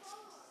him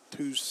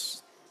 2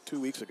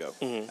 weeks ago.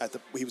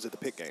 Mm-hmm. He was at the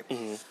pit game,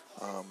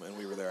 Mm-hmm. and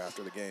we were there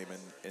after the game,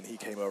 and he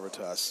came over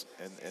to us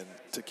and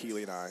to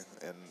Keely and I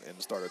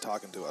and started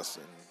talking to us,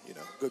 and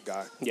good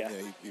guy. Yeah.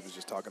 He was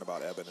just talking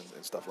about Eben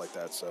and stuff like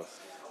that. So.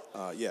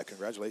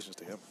 Congratulations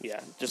to him. Yeah,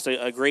 just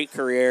a great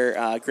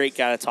career, great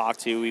guy to talk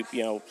to. We,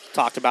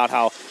 talked about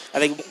how I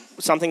think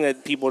something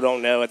that people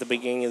don't know at the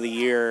beginning of the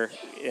year,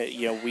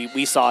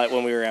 we saw it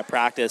when we were at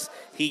practice.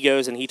 He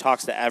goes and he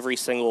talks to every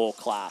single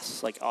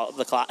class, like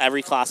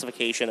every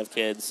classification of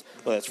kids,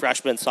 whether it's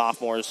freshmen,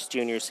 sophomores,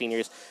 juniors,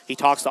 seniors. He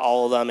talks to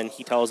all of them and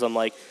he tells them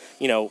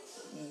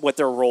what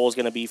their role is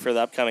going to be for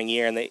the upcoming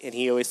year. And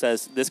he always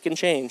says, this can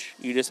change.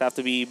 You just have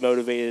to be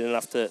motivated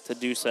enough to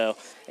do so.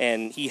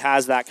 And he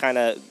has that kind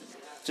of,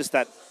 just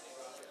that,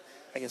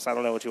 I guess I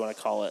don't know what you want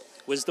to call it.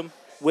 Wisdom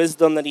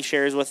That he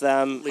shares with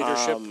them.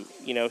 Leadership.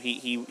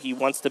 He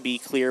wants to be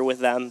clear with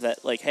them that,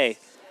 hey,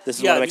 this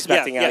is what I'm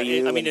expecting out of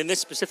you. I mean, in this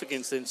specific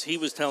instance, he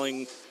was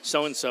telling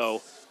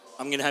so-and-so,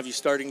 I'm going to have you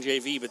starting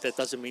JV, but that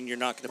doesn't mean you're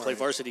not going to play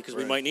varsity because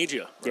we might need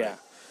you. Right. Yeah.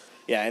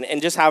 Yeah,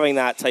 and just having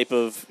that type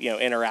of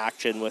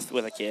interaction with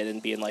a kid and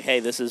being like,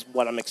 hey, this is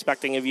what I'm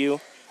expecting of you.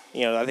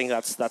 I think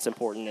that's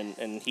important,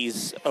 and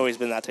he's always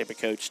been that type of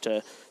coach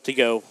to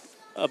go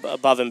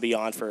above and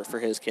beyond for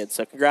his kids.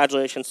 So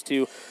congratulations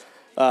to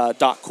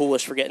Doc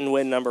Kulish for getting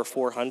win number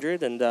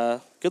 400, and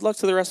good luck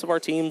to the rest of our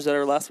teams that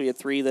are left. We had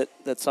 3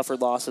 that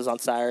suffered losses on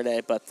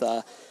Saturday,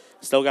 but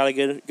still got a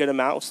good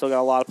amount. Still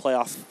got a lot of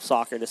playoff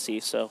soccer to see,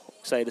 so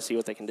excited to see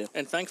what they can do.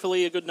 And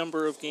thankfully, a good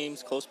number of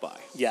games close by.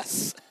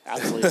 Yes,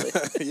 absolutely.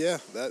 Yeah,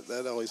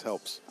 that always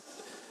helps.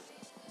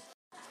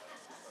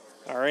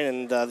 All right,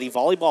 and the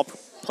volleyball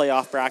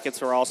playoff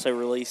brackets were also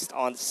released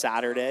on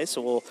Saturday,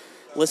 so we'll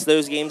list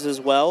those games as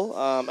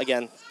well.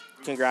 Again,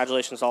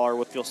 congratulations to all our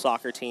Whitfield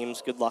soccer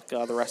teams. Good luck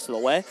the rest of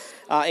the way.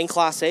 In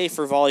Class A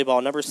for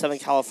volleyball, number 7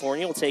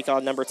 California will take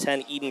on number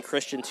 10 Eden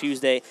Christian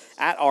Tuesday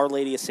at Our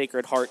Lady of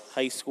Sacred Heart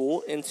High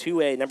School. In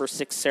 2A, number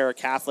 6 Sarah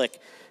Catholic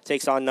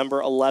takes on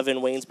number 11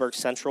 Waynesburg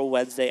Central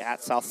Wednesday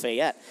at South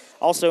Fayette.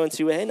 Also in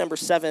 2A, number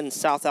 7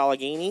 South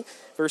Allegheny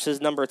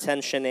versus number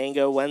 10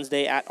 Shenango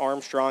Wednesday at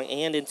Armstrong.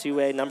 And in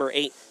 2A, number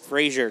 8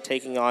 Frazier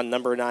taking on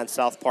number 9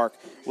 South Park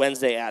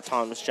Wednesday at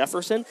Thomas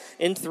Jefferson.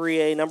 In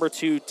 3A, number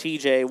 2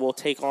 TJ will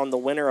take on the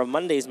winner of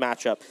Monday's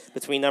matchup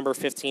between number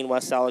 15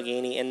 West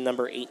Allegheny and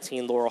number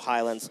 18 Laurel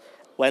Highlands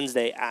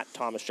Wednesday at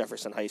Thomas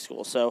Jefferson High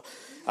School. So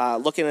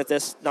looking at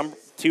this, number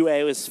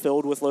 2A is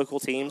filled with local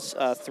teams,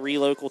 3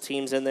 local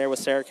teams in there with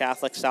Sarah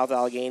Catholic, South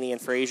Allegheny,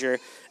 and Frazier.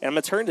 And I'm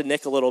going to turn to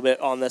Nick a little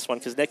bit on this one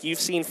because, Nick, you've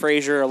seen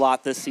Frazier a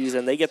lot this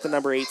season. They get the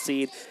number 8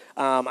 seed.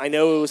 I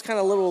know it was kind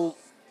of a little,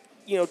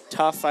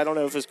 tough. I don't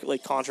know if it's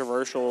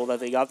controversial that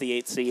they got the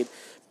 8th seed,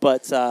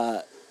 but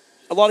a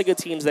lot of good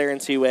teams there in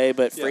 2A,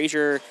 but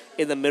Frazier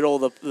in the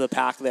middle of the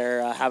pack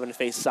there, having to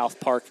face South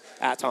Park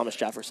at Thomas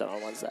Jefferson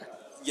on Wednesday.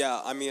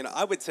 Yeah, I mean,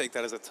 I would take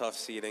that as a tough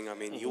seeding. I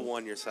mean, you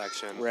won your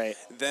section. Right.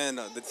 Then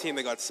the team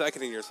that got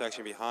second in your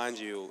section behind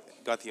you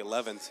got the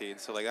 11th seed.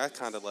 So, that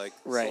kind of, it's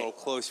a little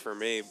close for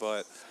me.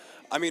 But,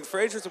 I mean,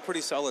 Frazier's a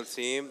pretty solid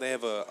team. They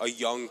have a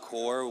young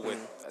core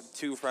with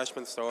 2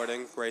 freshmen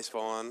starting, Grace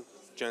Vaughn,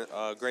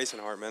 Grayson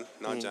Hartman,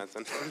 not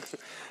Jensen.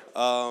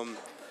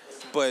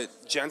 But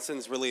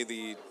Jensen's really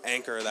the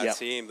anchor of that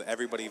team.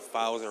 Everybody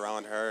follows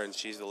around her, and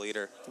she's the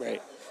leader.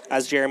 Right.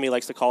 as Jeremy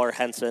likes to call her,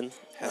 Henson,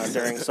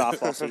 during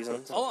softball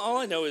season. All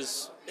I know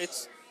is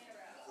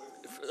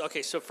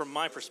okay, so from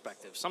my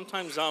perspective,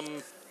 sometimes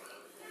I'm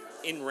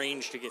in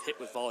range to get hit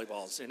with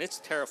volleyballs, and it's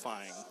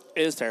terrifying.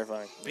 It is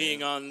terrifying.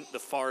 Being on the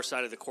far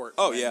side of the court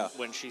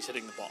when she's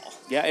hitting the ball.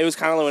 Yeah, it was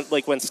kind of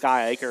like when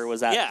Sky Eicher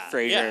was at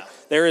Fraser. Yeah.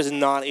 There is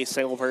not a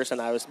single person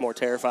I was more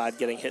terrified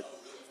getting hit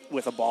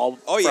with a ball.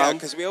 Oh, yeah,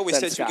 because we always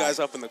set Sky. You guys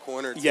up in the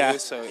corner, too,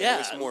 so it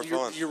was more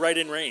fun. You're right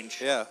in range.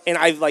 Yeah. And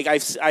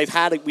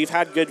we've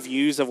had good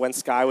views of when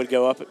Sky would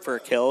go up for a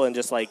kill and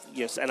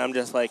and I'm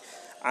just like,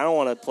 I don't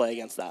want to play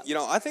against that.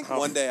 I think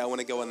one day I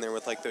want to go in there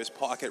with like those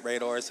pocket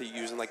radars that you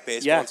use in like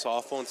baseball and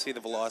softball and see the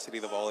velocity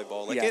of the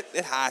volleyball. Like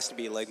it has to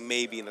be like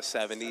maybe in the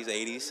 70s,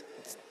 80s.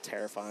 It's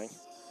terrifying.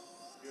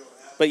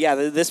 But yeah,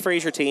 this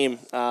Fraser team,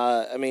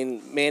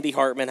 Mandy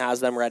Hartman has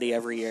them ready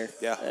every year.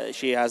 Yeah.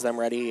 She has them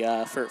ready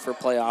for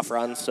playoff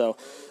runs. So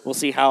we'll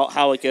see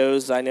how it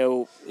goes. I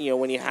know,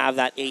 when you have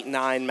that 8-9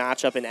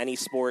 matchup in any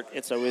sport,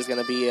 it's always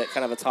going to be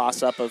kind of a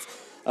toss-up of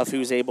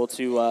who's able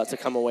to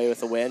come away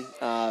with a win.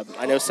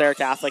 I know Sarah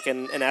Catholic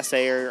and SA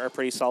are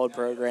pretty solid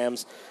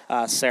programs.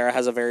 Sarah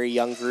has a very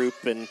young group,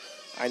 and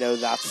I know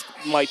that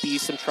might be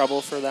some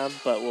trouble for them,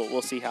 but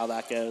we'll see how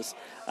that goes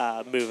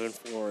moving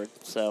forward.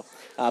 So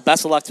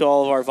best of luck to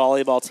all of our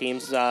volleyball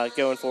teams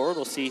going forward.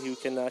 We'll see who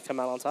can come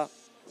out on top.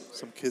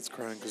 Some kids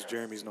crying because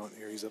Jeremy's not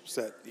here. He's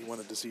upset. He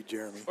wanted to see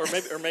Jeremy. Or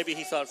maybe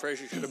he thought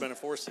Fraser should have been a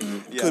 4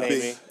 seed. Yeah, could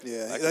maybe. be.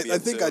 Yeah, be I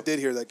think I did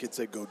hear that kid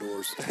say "Go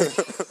Doors."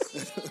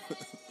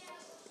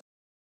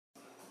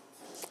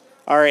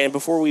 All right, and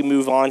before we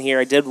move on here,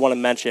 I did want to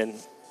mention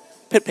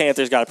Pitt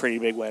Panthers got a pretty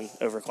big win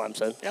over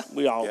Clemson. Yeah.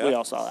 We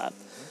all saw that.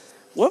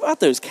 What about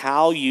those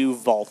Cal U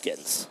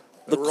Vulcans?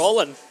 They're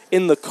rolling.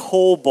 In the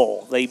Coal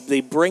Bowl.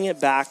 They bring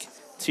it back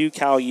to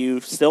Cal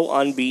U, still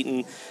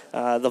unbeaten.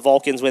 The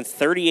Vulcans win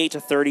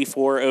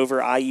 38-34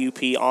 over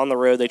IUP on the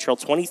road. They trailed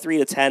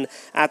 23-10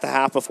 at the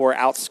half before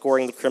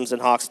outscoring the Crimson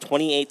Hawks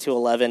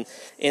 28-11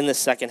 in the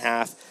second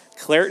half.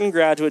 Clareton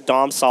graduate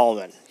Dom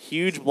Solomon,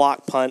 huge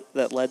block punt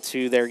that led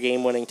to their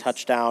game-winning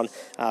touchdown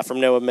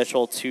from Noah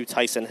Mitchell to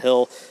Tyson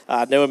Hill.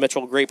 Noah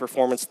Mitchell, great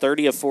performance,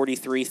 30 of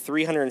 43,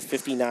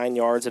 359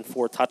 yards and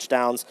 4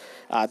 touchdowns.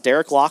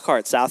 Derek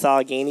Lockhart, South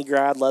Allegheny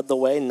grad, led the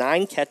way,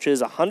 9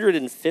 catches,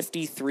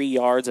 153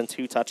 yards and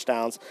 2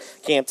 touchdowns.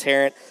 Cam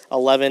Tarrant,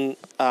 11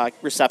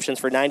 receptions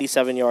for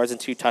 97 yards and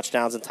 2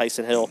 touchdowns, and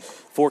Tyson Hill,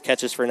 4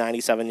 catches for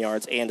 97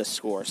 yards and a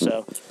score.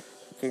 So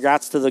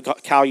congrats to the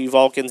Cal U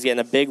Vulcans getting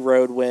a big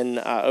road win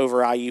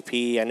over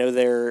IUP.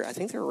 I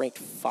think they're ranked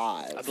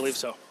 5. I believe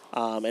so.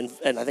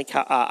 And I think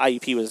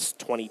IUP was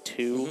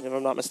 22, if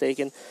I'm not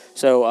mistaken.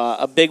 So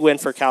a big win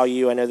for Cal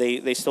U. I know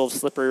they still have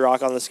Slippery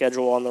Rock on the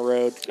schedule on the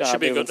road. That should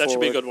be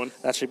a good one.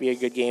 That should be a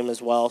good game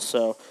as well.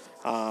 So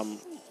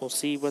we'll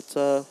see what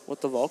the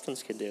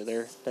Vulcans can do.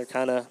 They're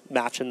kind of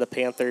matching the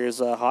Panthers'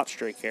 hot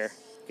streak here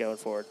going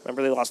forward.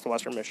 Remember they lost to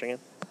Western Michigan?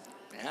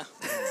 Yeah.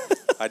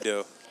 I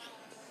do.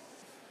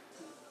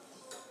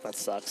 That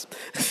sucks.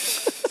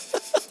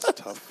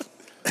 Tough.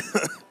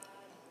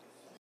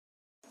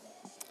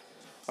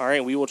 All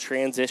right, we will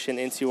transition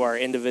into our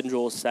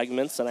individual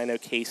segments, and I know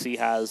Casey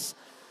has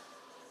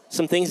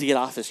some things to get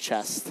off his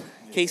chest.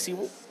 Casey,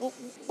 what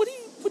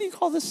do you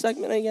call this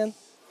segment again?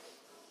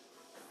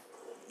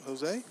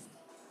 Jose?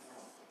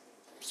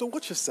 So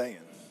what you saying?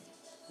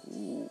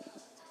 Ooh.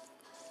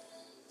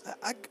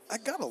 I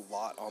got a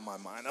lot on my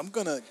mind. I'm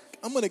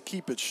gonna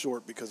keep it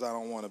short because I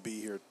don't want to be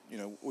here.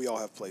 We all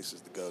have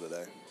places to go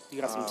today. You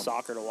got some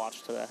soccer to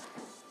watch today.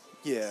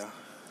 Yeah.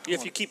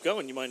 If you keep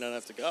going, you might not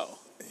have to go.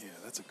 Yeah,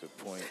 that's a good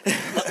point.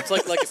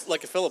 It's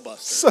like a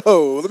filibuster.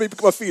 So let me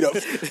put my feet up.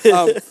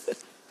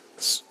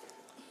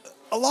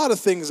 A lot of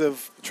things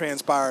have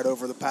transpired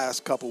over the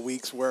past couple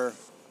weeks where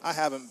we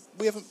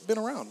haven't been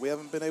around. We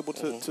haven't been able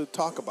to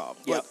talk about.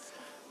 But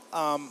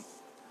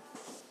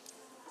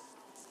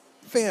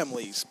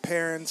families,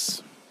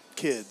 parents,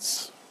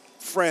 kids,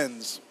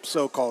 friends,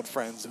 so-called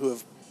friends who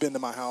have been to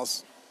my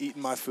house,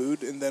 eaten my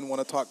food, and then want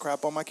to talk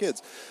crap on my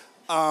kids.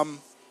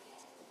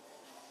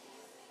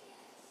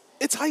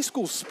 It's high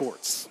school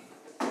sports.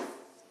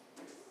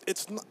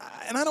 It's not,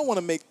 and I don't want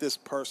to make this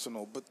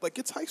personal, but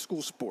it's high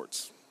school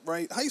sports,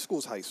 right? High school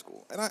is high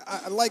school, and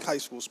I like high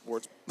school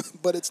sports,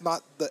 but it's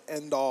not the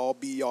end-all,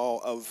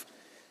 be-all of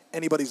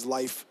anybody's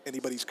life,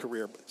 anybody's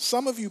career. But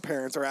some of you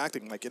parents are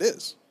acting like it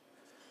is.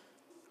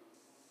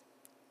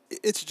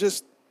 It's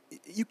just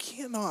you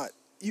cannot.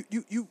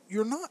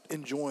 You're not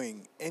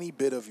enjoying any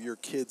bit of your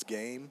kid's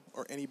game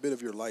or any bit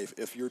of your life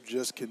if you're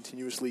just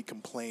continuously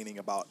complaining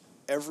about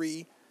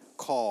every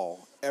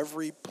call,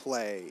 every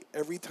play,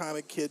 every time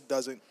a kid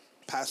doesn't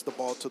pass the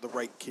ball to the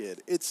right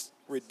kid. It's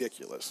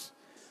ridiculous.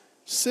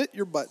 Sit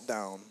your butt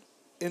down,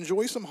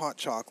 enjoy some hot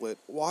chocolate,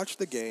 watch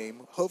the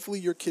game. Hopefully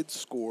your kid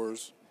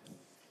scores.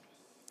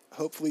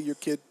 Hopefully your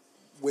kid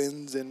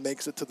wins and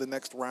makes it to the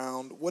next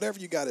round. Whatever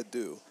you got to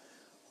do.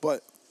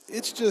 But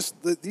it's just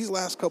these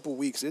last couple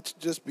weeks, it's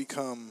just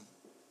become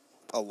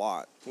a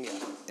lot. Yeah.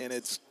 And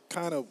it's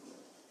kind of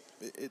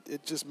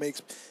It just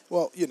makes,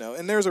 well,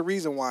 and there's a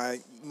reason why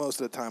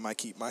most of the time I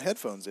keep my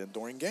headphones in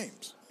during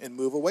games and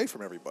move away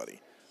from everybody,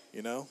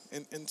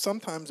 and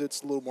sometimes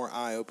it's a little more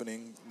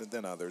eye-opening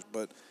than others.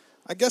 But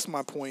I guess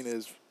my point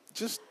is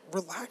just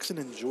relax and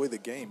enjoy the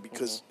game,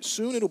 because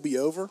soon it'll be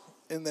over,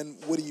 and then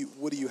what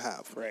do you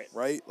have?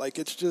 Right? Like,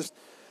 it's just,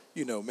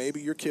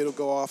 maybe your kid will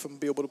go off and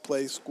be able to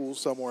play school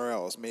somewhere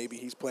else. Maybe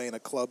he's playing a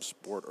club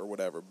sport or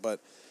whatever. But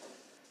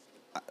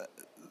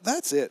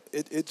that's it.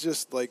 It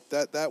just, like,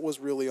 that was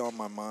really on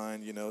my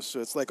mind, So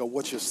it's like a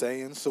what you're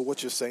saying. So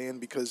what you're saying,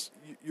 because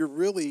you're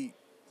really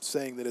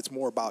saying that it's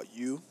more about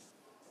you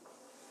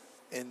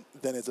and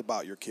then it's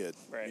about your kid.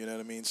 Right. You know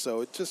what I mean?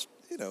 So it just,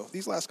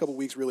 these last couple of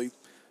weeks really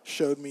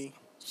showed me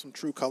some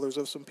true colors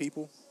of some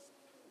people.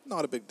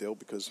 Not a big deal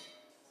because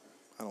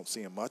I don't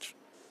see them much.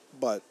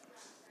 But,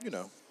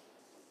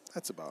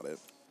 that's about it.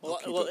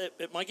 Well,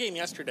 at my game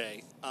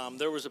yesterday,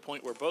 there was a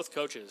point where both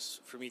coaches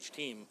from each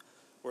team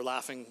were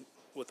laughing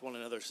with one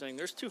another, saying,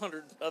 "There's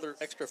 200 other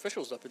extra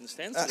officials up in the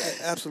stands today."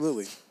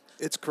 Absolutely,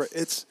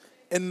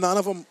 and none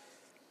of them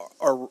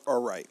are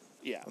right.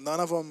 Yeah,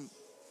 none of them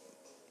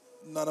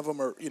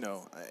are.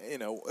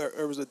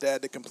 There was a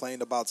dad that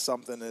complained about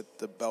something at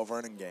the Bell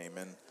Vernon game,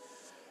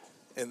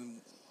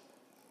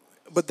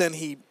 but then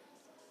he,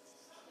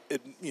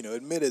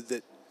 admitted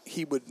that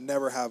he would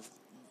never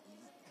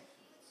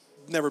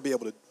be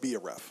able to be a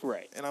ref.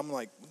 Right. And I'm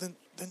like, then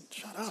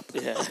shut up.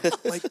 Yeah.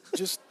 Like,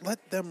 just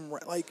let them,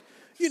 like,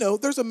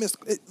 there's a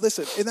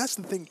listen, and that's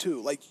the thing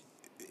too. Like,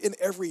 in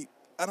every,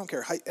 I don't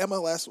care,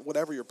 MLS,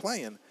 whatever you're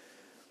playing,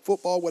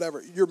 football,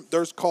 whatever,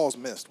 there's calls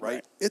missed,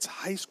 right? It's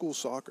high school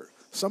soccer.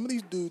 Some of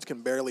these dudes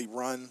can barely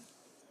run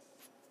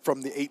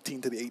from the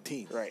 18 to the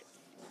 18. Right.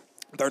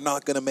 They're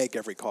not going to make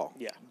every call.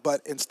 Yeah.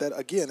 But instead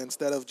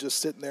of just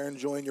sitting there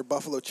enjoying your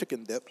buffalo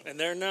chicken dip. And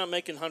they're not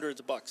making hundreds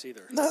of bucks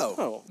either.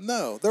 No.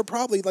 They're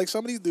probably, like,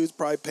 some of these dudes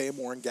probably pay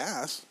more in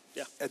gas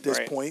at this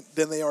point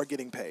than they are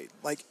getting paid.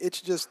 Like,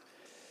 it's just,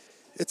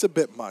 it's a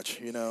bit much,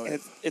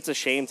 And it's a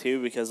shame,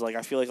 too, because, like,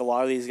 I feel like a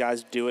lot of these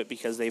guys do it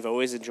because they've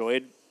always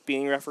enjoyed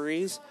being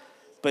referees.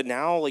 But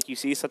now, like, you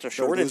see such a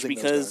shortage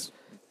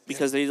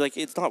because they, like,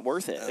 it's not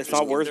worth it. It's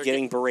not worth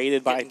getting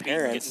berated by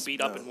parents getting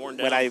beat up and worn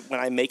when down.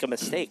 I make a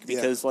mistake,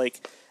 because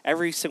like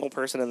every single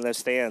person in those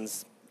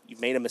stands,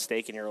 you've made a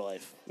mistake in your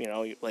life.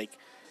 Like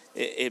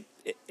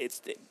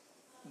it's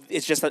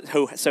just that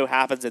so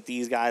happens that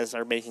these guys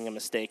are making a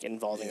mistake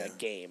involving a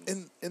game.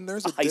 And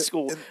there's a high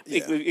school,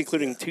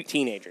 including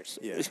teenagers.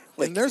 Yeah.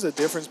 Like, and there's a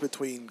difference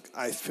between,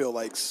 I feel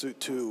like,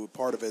 too,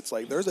 part of it's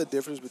like there's a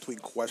difference between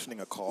questioning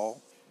a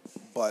call,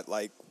 but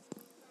like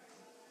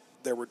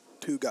there were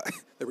two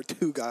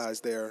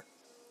guys there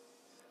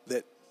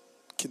that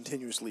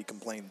continuously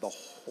complained the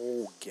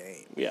whole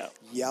game. Yeah.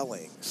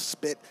 Yelling,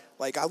 spit.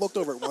 Like, I looked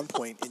over at one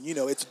point, and,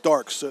 it's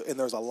dark, and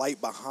there's a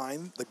light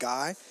behind the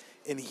guy,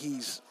 and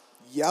he's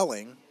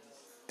yelling,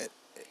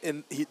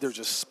 and there's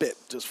just spit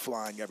just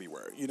flying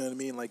everywhere. You know what I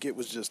mean? Like, it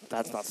was just...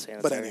 That's not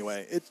sanitary. But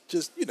anyway, it's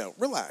just,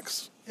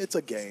 relax. It's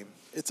a game.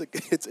 It's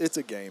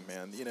a game,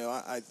 man.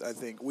 I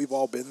think we've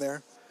all been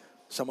there.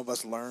 Some of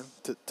us learn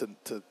to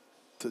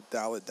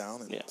dial it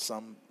down, and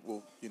some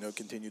will,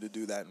 continue to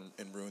do that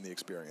and ruin the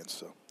experience.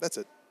 So that's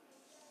it.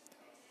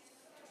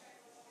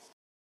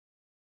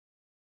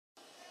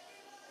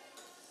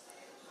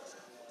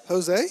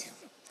 Jose,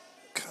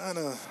 kind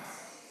of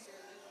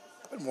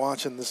been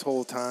watching this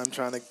whole time,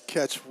 trying to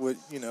catch what,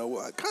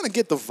 kind of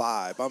get the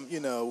vibe.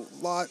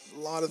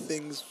 Lot of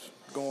things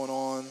going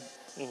on.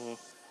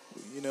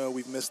 Mm-hmm.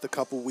 We've missed a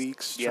couple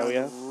weeks.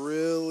 Yeah.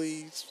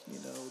 Really,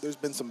 there's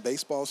been some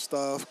baseball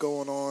stuff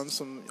going on,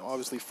 some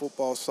obviously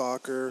football,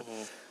 soccer.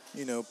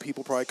 Mm-hmm.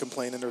 People probably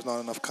complaining there's not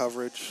enough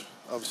coverage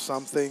of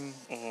something.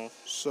 Mm-hmm.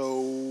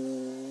 So,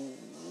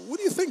 what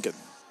are you thinking?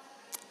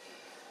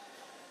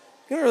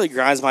 It really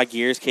grinds my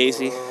gears,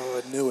 Casey.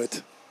 Oh, I knew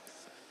it.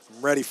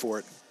 I'm ready for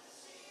it.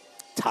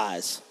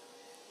 Ties.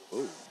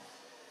 Ooh.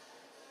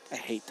 I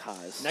hate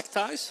ties.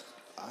 Neckties?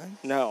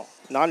 No,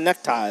 not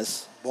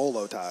neckties.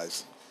 Bolo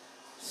ties.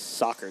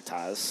 Soccer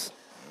ties.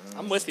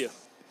 I'm with you,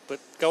 but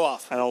go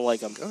off. I don't like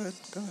them. Go ahead.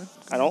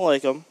 I don't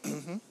like them.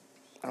 Mm-hmm.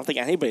 I don't think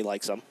anybody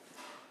likes them.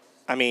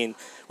 I mean,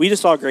 we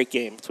just saw a great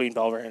game between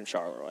Bel Air and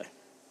Charleroi.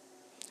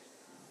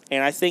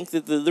 And I think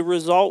that the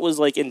result was,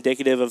 like,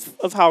 indicative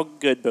of how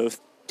good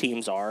both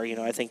teams are.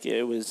 I think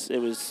it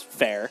was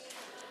fair.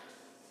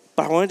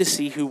 But I wanted to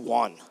see who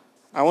won.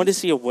 I wanted to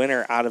see a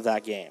winner out of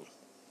that game.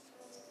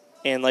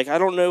 And, like, I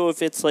don't know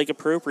if it's, like,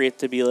 appropriate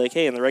to be like,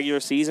 hey, in the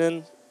regular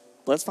season,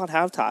 let's not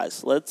have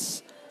ties.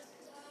 Let's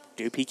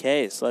do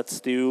PKs.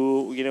 Let's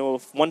do,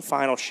 one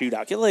final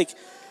shootout. Get, like,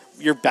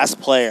 your best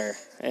player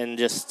and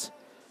just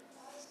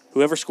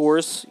whoever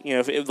scores,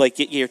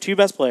 get your two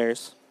best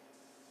players,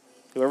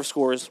 whoever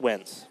scores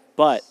wins.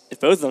 But if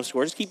both of them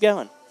score, just keep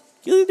going.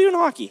 You like do in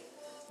hockey.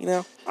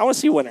 I want to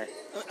see a winner.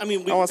 I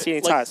mean, I want to see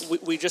any ties.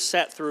 We just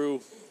sat through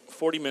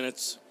 40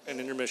 minutes, an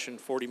intermission,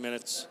 40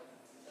 minutes,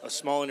 a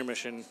small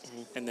intermission,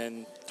 and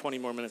then 20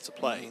 more minutes of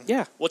play.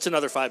 Yeah. What's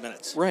another 5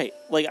 minutes? Right.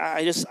 Like,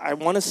 I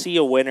want to see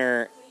a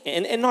winner,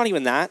 and not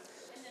even that.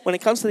 when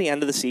it comes to the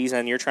end of the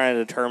season, you're trying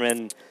to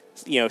determine,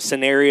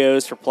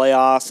 scenarios for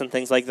playoffs and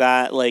things like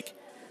that. Like,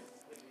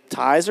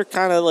 ties are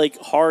kind of like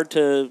hard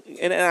to,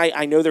 and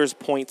I know there's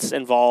points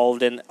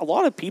involved, and a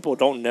lot of people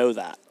don't know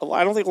that.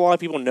 I don't think a lot of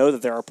people know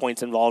that there are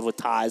points involved with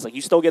ties. Like,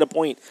 you still get a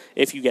point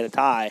if you get a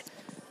tie,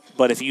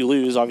 but if you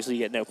lose, obviously you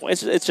get no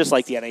points. It's just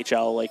like the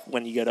NHL. Like,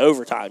 when you go to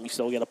overtime, you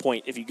still get a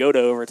point. If you go to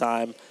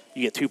overtime,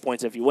 you get 2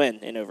 points if you win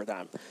in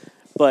overtime.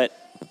 But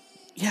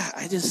yeah,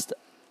 I just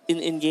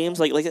in games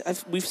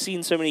we've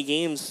seen so many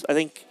games. I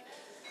think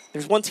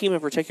there's one team in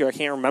particular I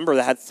can't remember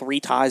that had 3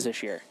 ties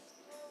this year.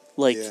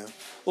 Yeah.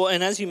 Well,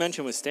 and as you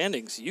mentioned with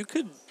standings, you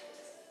could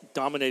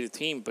dominate a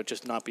team but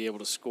just not be able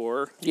to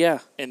score. Yeah.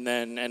 And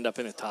then end up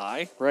in a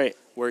tie. Right.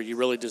 Where you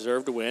really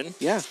deserve to win.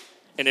 Yeah.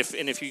 And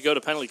if you go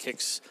to penalty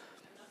kicks,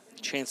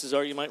 chances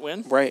are you might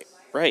win. Right.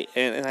 Right.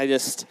 And I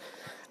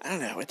don't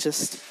know.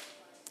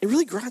 It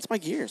really grinds my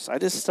gears.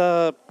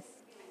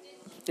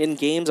 In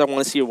games, I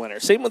want to see a winner.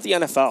 Same with the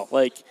NFL.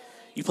 Like,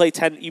 you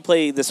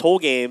play this whole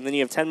game, then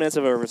you have 10 minutes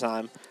of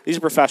overtime. These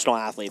are professional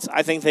athletes.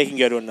 I think they can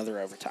go to another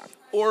overtime.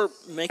 Or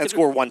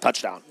score 1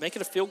 touchdown. Make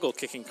it a field goal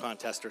kicking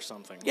contest or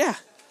something. Yeah.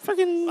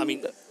 Freaking. I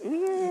mean.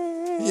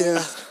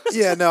 Yeah.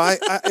 Yeah. No.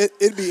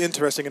 It'd be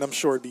interesting, and I'm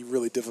sure it'd be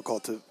really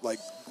difficult to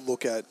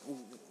look at,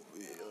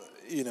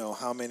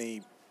 how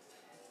many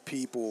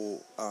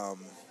people.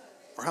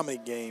 Or how many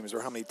games or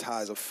how many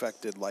ties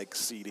affected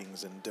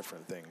seedings and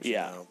different things.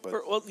 Yeah. But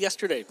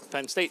yesterday,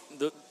 Penn State,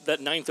 that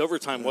 9th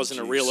overtime wasn't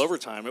a real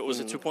overtime. It was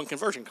a 2-point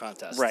conversion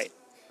contest. Right.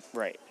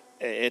 Right.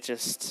 It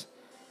just.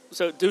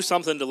 So do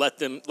something to let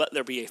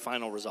there be a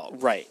final result.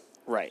 Right.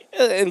 Right.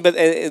 But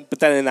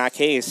then in that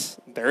case,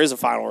 there is a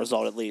final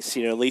result at least.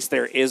 At least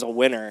there is a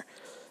winner.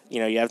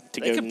 You have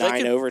to go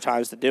 9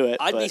 overtimes to do it.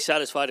 I'd be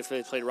satisfied if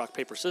they played rock,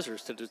 paper,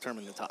 scissors to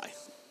determine the tie.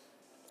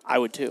 I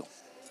would too,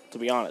 to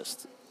be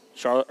honest.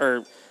 Charlotte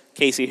or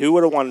Casey, who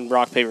would have won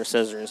rock, paper,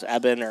 scissors?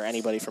 Eben or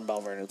anybody from Bell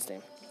Vernon's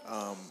team?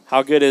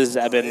 How good is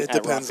Eben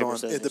at rock, paper,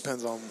 scissors? It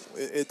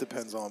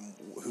depends on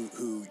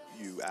who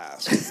you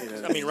ask.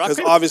 I mean, because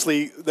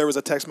obviously there was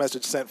a text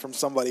message sent from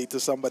somebody to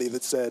somebody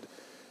that said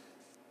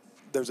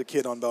there's a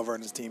kid on Bell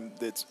Vernon's team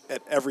that's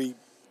at every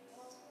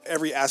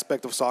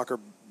aspect of soccer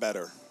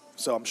better.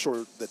 So I'm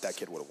sure that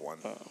kid would have won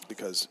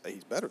because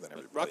he's better than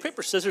everybody. Rock,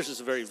 paper, scissors is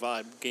a very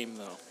vibe game,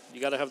 though.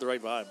 You got to have the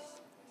right vibe.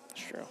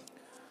 That's true.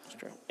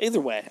 Either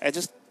way,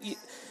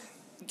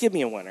 give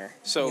me a winner.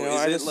 So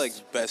is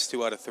it best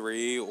 2 out of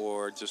 3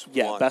 or just one?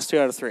 Yeah, best 2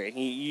 out of 3.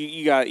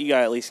 You got to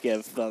at least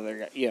give the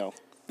other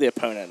the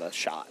opponent a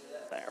shot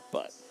there.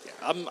 But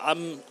I'm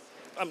kind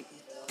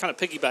of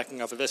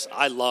piggybacking off of this.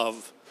 I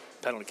love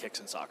penalty kicks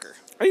in soccer.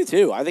 I do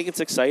too. I think it's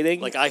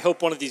exciting. I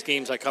hope one of these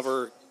games I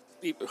cover.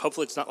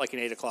 Hopefully, it's not like an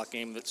 8:00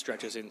 game that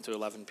stretches into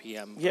 11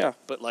 p.m. Yeah,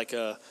 but like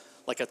a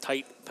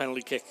tight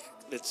penalty kick.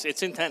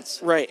 It's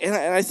intense. Right, and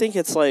I think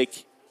it's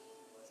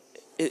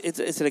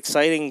it's an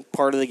exciting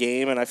part of the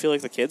game, and I feel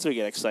like the kids would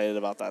get excited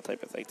about that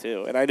type of thing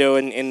too. And I know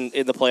in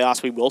the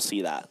playoffs we will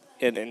see that,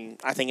 and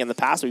I think in the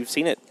past we've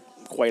seen it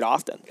quite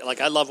often.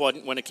 I love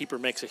when a keeper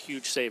makes a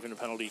huge save in a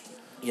penalty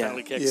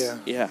kicks.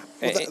 Yeah.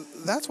 Well,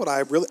 that's what I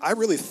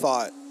really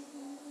thought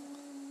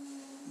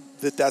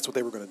that's what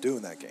they were going to do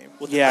in that game.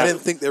 Well, yeah. I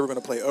didn't think they were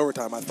going to play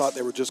overtime. I thought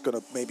they were just going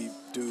to maybe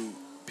do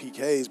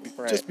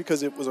PKs just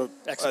because it was a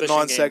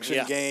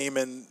non-section game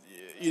and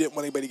you didn't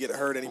want anybody to get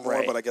hurt anymore,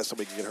 right. But I guess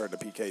somebody could get hurt in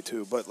a PK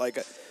too. But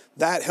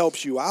that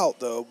helps you out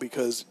though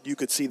because you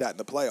could see that in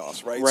the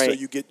playoffs, right? So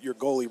you get your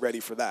goalie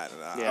ready for that.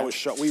 And I was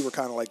shocked. We were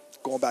kind of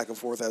going back and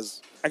forth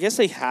as. I guess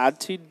they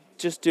had to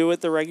just do it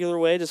the regular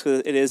way, just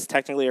because it is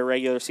technically a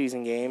regular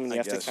season game, and you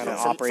have to kind of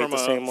operate the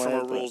same way. From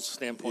a rules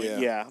standpoint.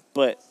 Yeah,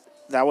 but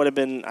that would have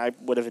been. I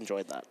would have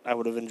enjoyed that. I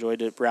would have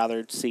enjoyed it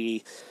rather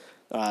see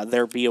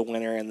there be a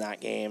winner in that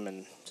game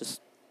and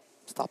just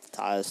stop the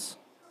ties,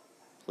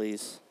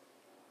 please.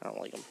 I don't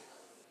like them.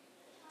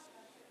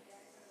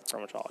 That's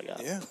pretty much all I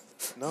got. Yeah.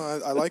 No,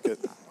 I like it.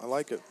 I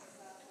like it.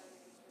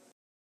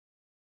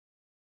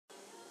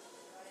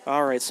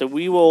 All right, so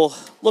we will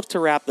look to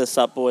wrap this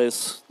up,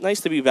 boys.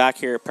 Nice to be back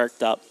here at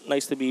Perked Up.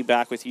 Nice to be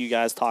back with you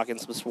guys talking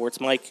some sports.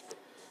 Mike,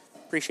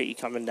 appreciate you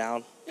coming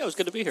down. Yeah, it was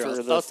good to be here. For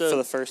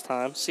the first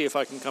time. See if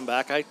I can come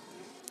back.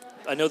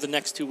 I know the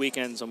next 2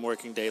 weekends I'm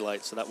working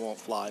daylight, so that won't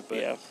fly,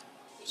 but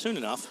soon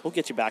enough. We'll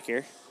get you back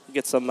here. We'll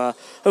get some,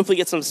 hopefully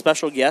get some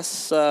special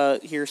guests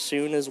here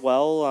soon as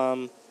well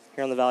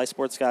here on the Valley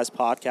Sports Guys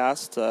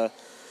podcast.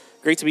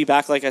 Great to be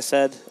back, like I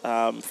said,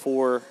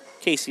 for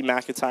Casey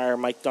McIntyre,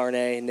 Mike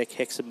Darnay, Nick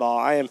Hicksonball.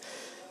 I am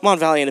Mon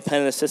Valley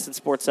Independent Assistant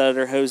Sports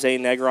Editor Jose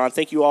Negron.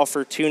 Thank you all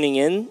for tuning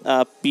in.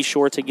 Be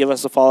sure to give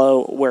us a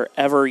follow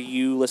wherever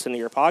you listen to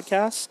your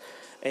podcasts.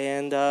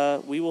 And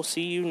we will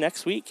see you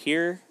next week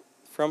here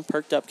from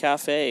Perked Up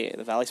Cafe,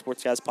 the Valley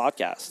Sports Guys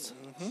podcast.